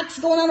 What the heck's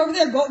going on over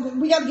there?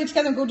 We got to get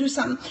together and go do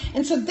something.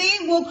 And so they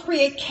will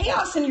create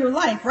chaos in your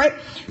life, right?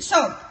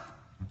 So,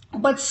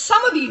 but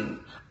some of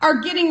you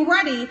are getting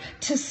ready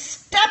to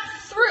step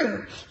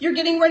through. You're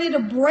getting ready to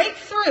break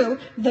through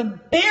the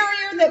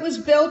barrier that was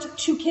built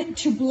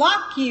to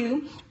block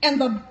you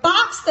and the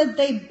box that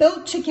they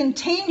built to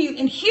contain you.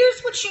 And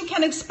here's what you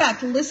can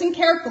expect. Listen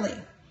carefully.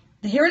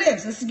 Here it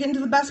is. This is getting to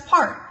the best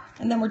part.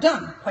 And then we're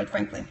done, quite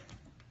frankly.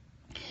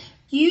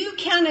 You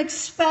can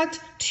expect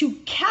to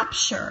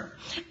capture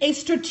a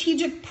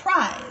strategic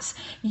prize.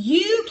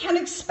 You can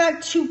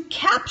expect to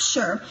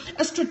capture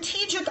a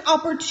strategic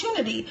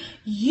opportunity.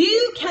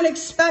 You can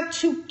expect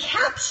to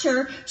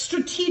capture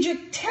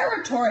strategic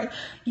territory.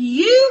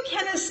 You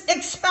can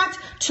expect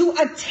to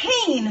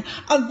attain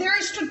a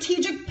very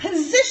strategic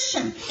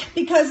position,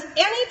 because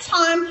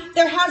anytime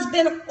there has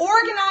been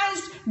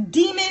organized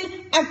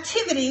demon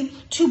activity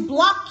to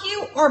block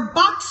you or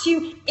box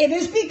you, it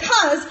is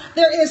because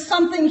there is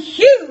something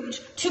huge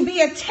to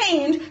be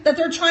attained that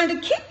they're trying to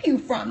keep you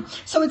from.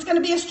 So it's going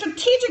to be a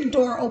strategic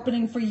door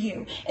opening for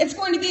you. It's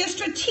going to be a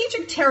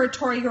strategic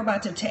territory you're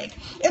about to take.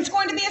 It's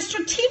going to be a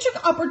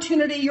strategic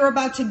opportunity you're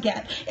about to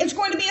get. It's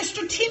going to be a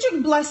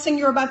strategic blessing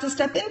you're about to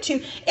step into.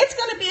 It's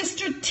going to be a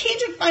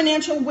strategic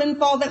financial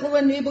windfall that will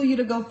enable you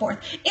to go forth.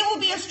 It will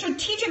be a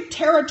strategic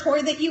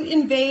territory that you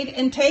invade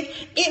and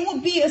take. It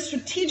will be a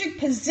strategic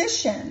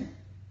position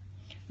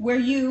where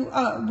you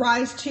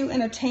rise to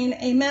and attain,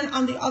 amen,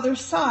 on the other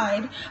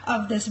side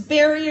of this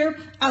barrier,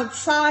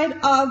 outside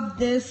of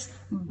this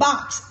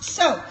box.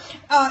 So,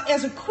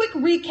 as a quick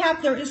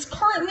recap, there is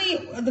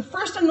currently, the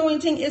first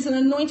anointing is an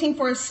anointing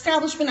for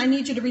establishment. I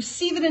need you to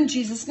receive it in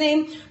Jesus'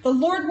 name. The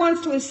Lord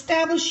wants to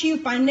establish you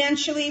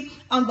financially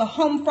on the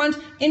home front,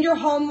 in your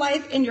home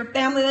life, in your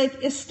family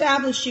life,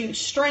 establish you,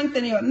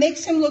 strengthen you. It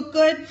makes him look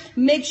good,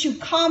 makes you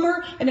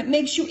calmer, and it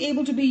makes you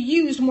able to be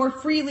used more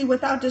freely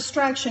without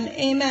distraction.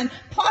 Amen.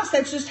 Plus,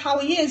 that's just how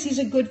he is. He's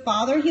a good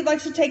father. He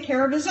likes to take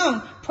care of his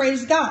own.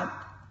 Praise God.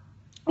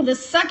 The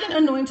second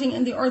anointing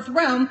in the earth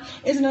realm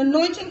is an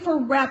anointing for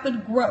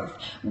rapid growth,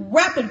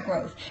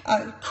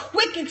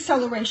 quick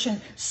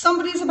acceleration.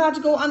 Somebody's about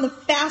to go on the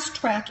fast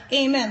track.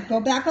 Amen.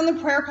 Go back on the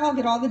prayer call,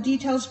 get all the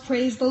details.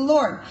 Praise the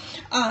Lord.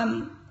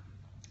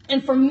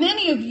 And for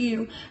many of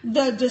you,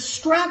 the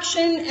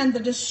distraction and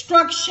the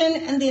destruction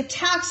and the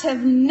attacks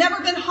have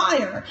never been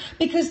higher,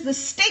 because the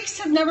stakes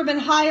have never been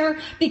higher,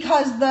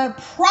 because the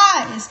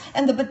prize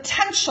and the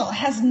potential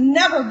has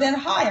never been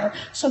higher.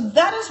 So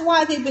that is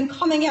why they've been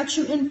coming at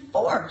you in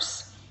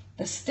force.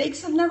 The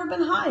stakes have never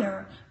been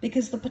higher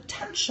because the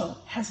potential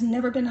has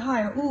never been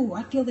higher. Ooh,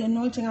 I feel the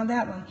anointing on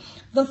that one.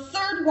 The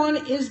third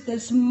one is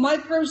this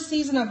micro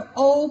season of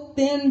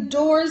open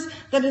doors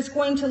that is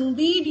going to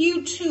lead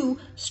you to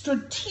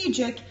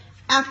strategic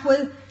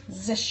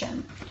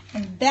acquisition.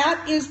 And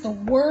that is the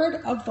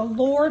word of the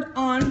Lord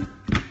on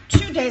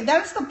today.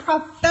 That is the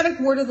prophetic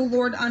word of the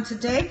Lord on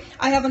today.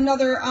 I have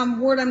another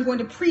word I'm going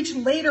to preach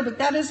later, but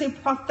that is a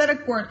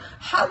prophetic word.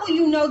 How will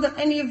you know that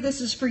any of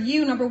this is for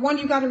you? Number one,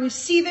 you got to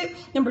receive it.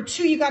 Number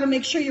two, you got to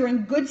make sure you're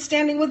in good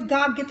standing with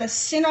God. Get the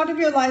sin out of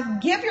your life.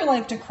 Give your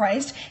life to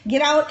Christ.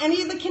 Get out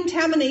any of the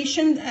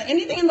contamination.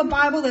 Anything in the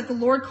Bible that the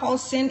Lord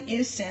calls sin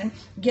is sin.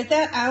 Get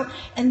that out.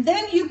 And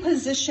then you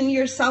position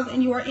yourself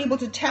and you are able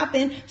to tap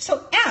in.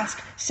 So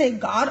ask. Say,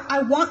 God,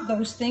 I want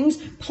those things.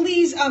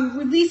 Please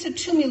release it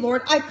to me,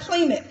 Lord. I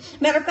claim it.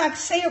 Matter of fact,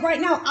 say it right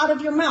now out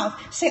of your mouth.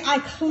 Say, I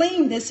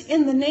claim this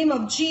in the name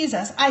of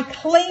Jesus. I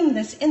claim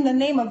this in the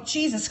name of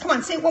Jesus. Come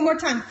on, say it one more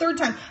time. Third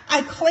time.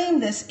 I claim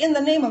this in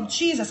the name of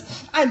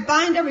Jesus. I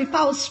bind every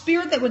foul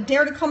spirit that would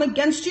dare to come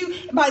against you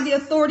by the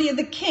authority of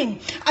the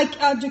King.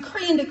 I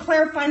decree and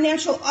declare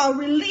financial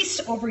release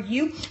over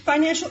you,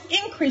 financial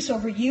increase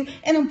over you,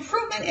 an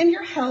improvement in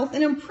your health,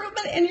 an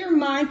improvement in your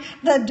mind.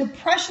 The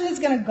depression is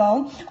going to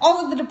go.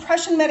 All of the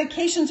depression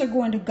medications are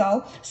going to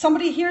go.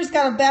 Somebody here has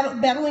got a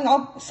battling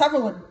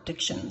several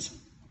addictions.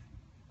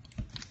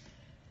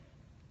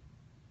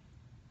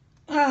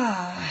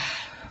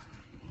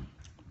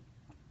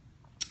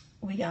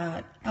 We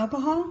got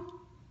alcohol,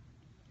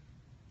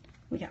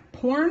 we got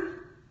porn,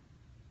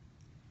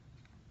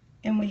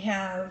 and we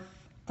have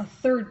a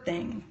third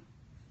thing.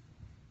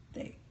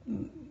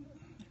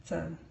 It's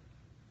a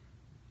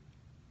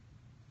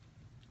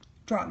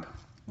drug,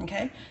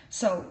 okay?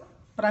 So,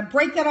 but I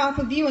break that off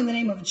of you in the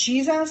name of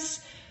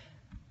Jesus.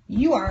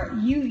 You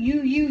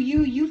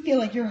feel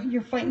like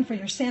you're fighting for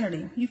your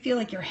sanity. You feel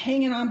like you're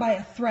hanging on by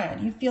a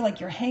thread. You feel like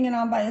you're hanging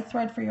on by a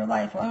thread for your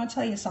life. Well, I'm going to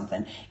tell you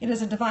something. It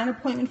is a divine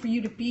appointment for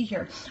you to be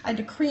here. I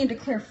decree and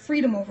declare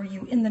freedom over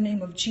you in the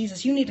name of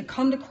Jesus. You need to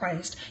come to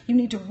Christ. You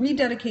need to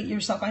rededicate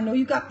yourself. I know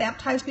you got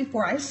baptized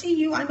before. I see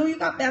you. I know you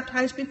got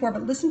baptized before,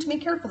 but listen to me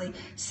carefully.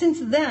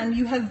 Since then,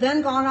 you have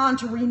then gone on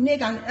to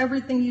renege on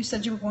everything you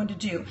said you were going to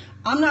do.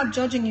 I'm not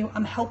judging you.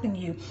 I'm helping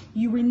you.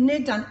 You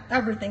reneged on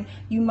everything.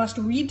 You must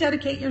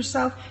rededicate yourself.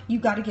 You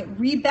got to get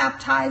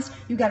rebaptized.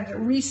 You got to get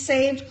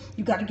resaved.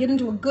 You got to get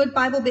into a good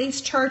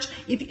Bible-based church,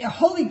 a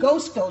Holy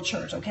Ghost-filled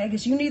church, okay?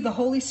 Because you need the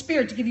Holy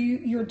Spirit to give you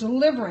your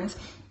deliverance.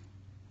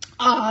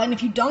 And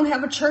if you don't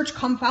have a church,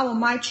 come follow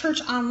my church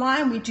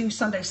online. We do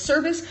Sunday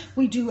service.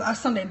 We do a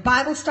Sunday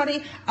Bible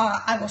study.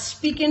 I will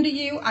speak into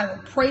you. I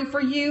will pray for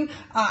you.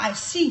 I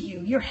see you.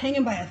 You're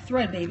hanging by a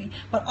thread, baby.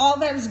 But all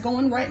that is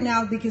going right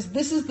now because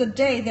this is the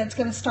day that's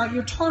going to start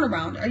your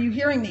turnaround. Are you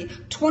hearing me?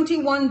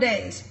 21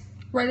 days.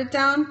 Write it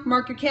down,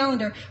 mark your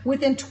calendar.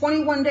 Within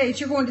 21 days,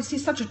 you're going to see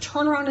such a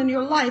turnaround in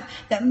your life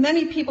that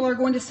many people are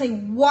going to say,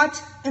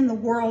 what in the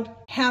world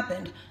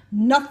happened?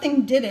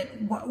 Nothing did it.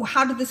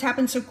 How did this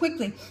happen so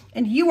quickly?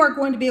 And you are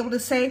going to be able to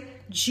say,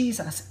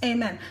 Jesus.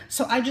 Amen.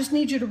 So I just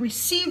need you to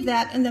receive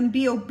that and then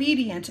be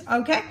obedient.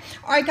 Okay.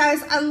 All right,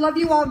 guys, I love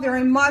you all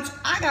very much.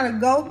 I got to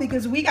go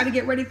because we got to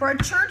get ready for our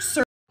church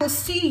service. We'll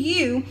see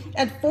you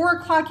at 4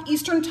 o'clock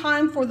Eastern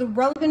time for the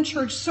relevant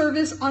church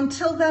service.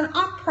 Until then,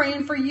 I'm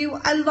praying for you.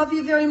 I love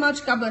you very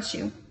much. God bless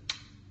you.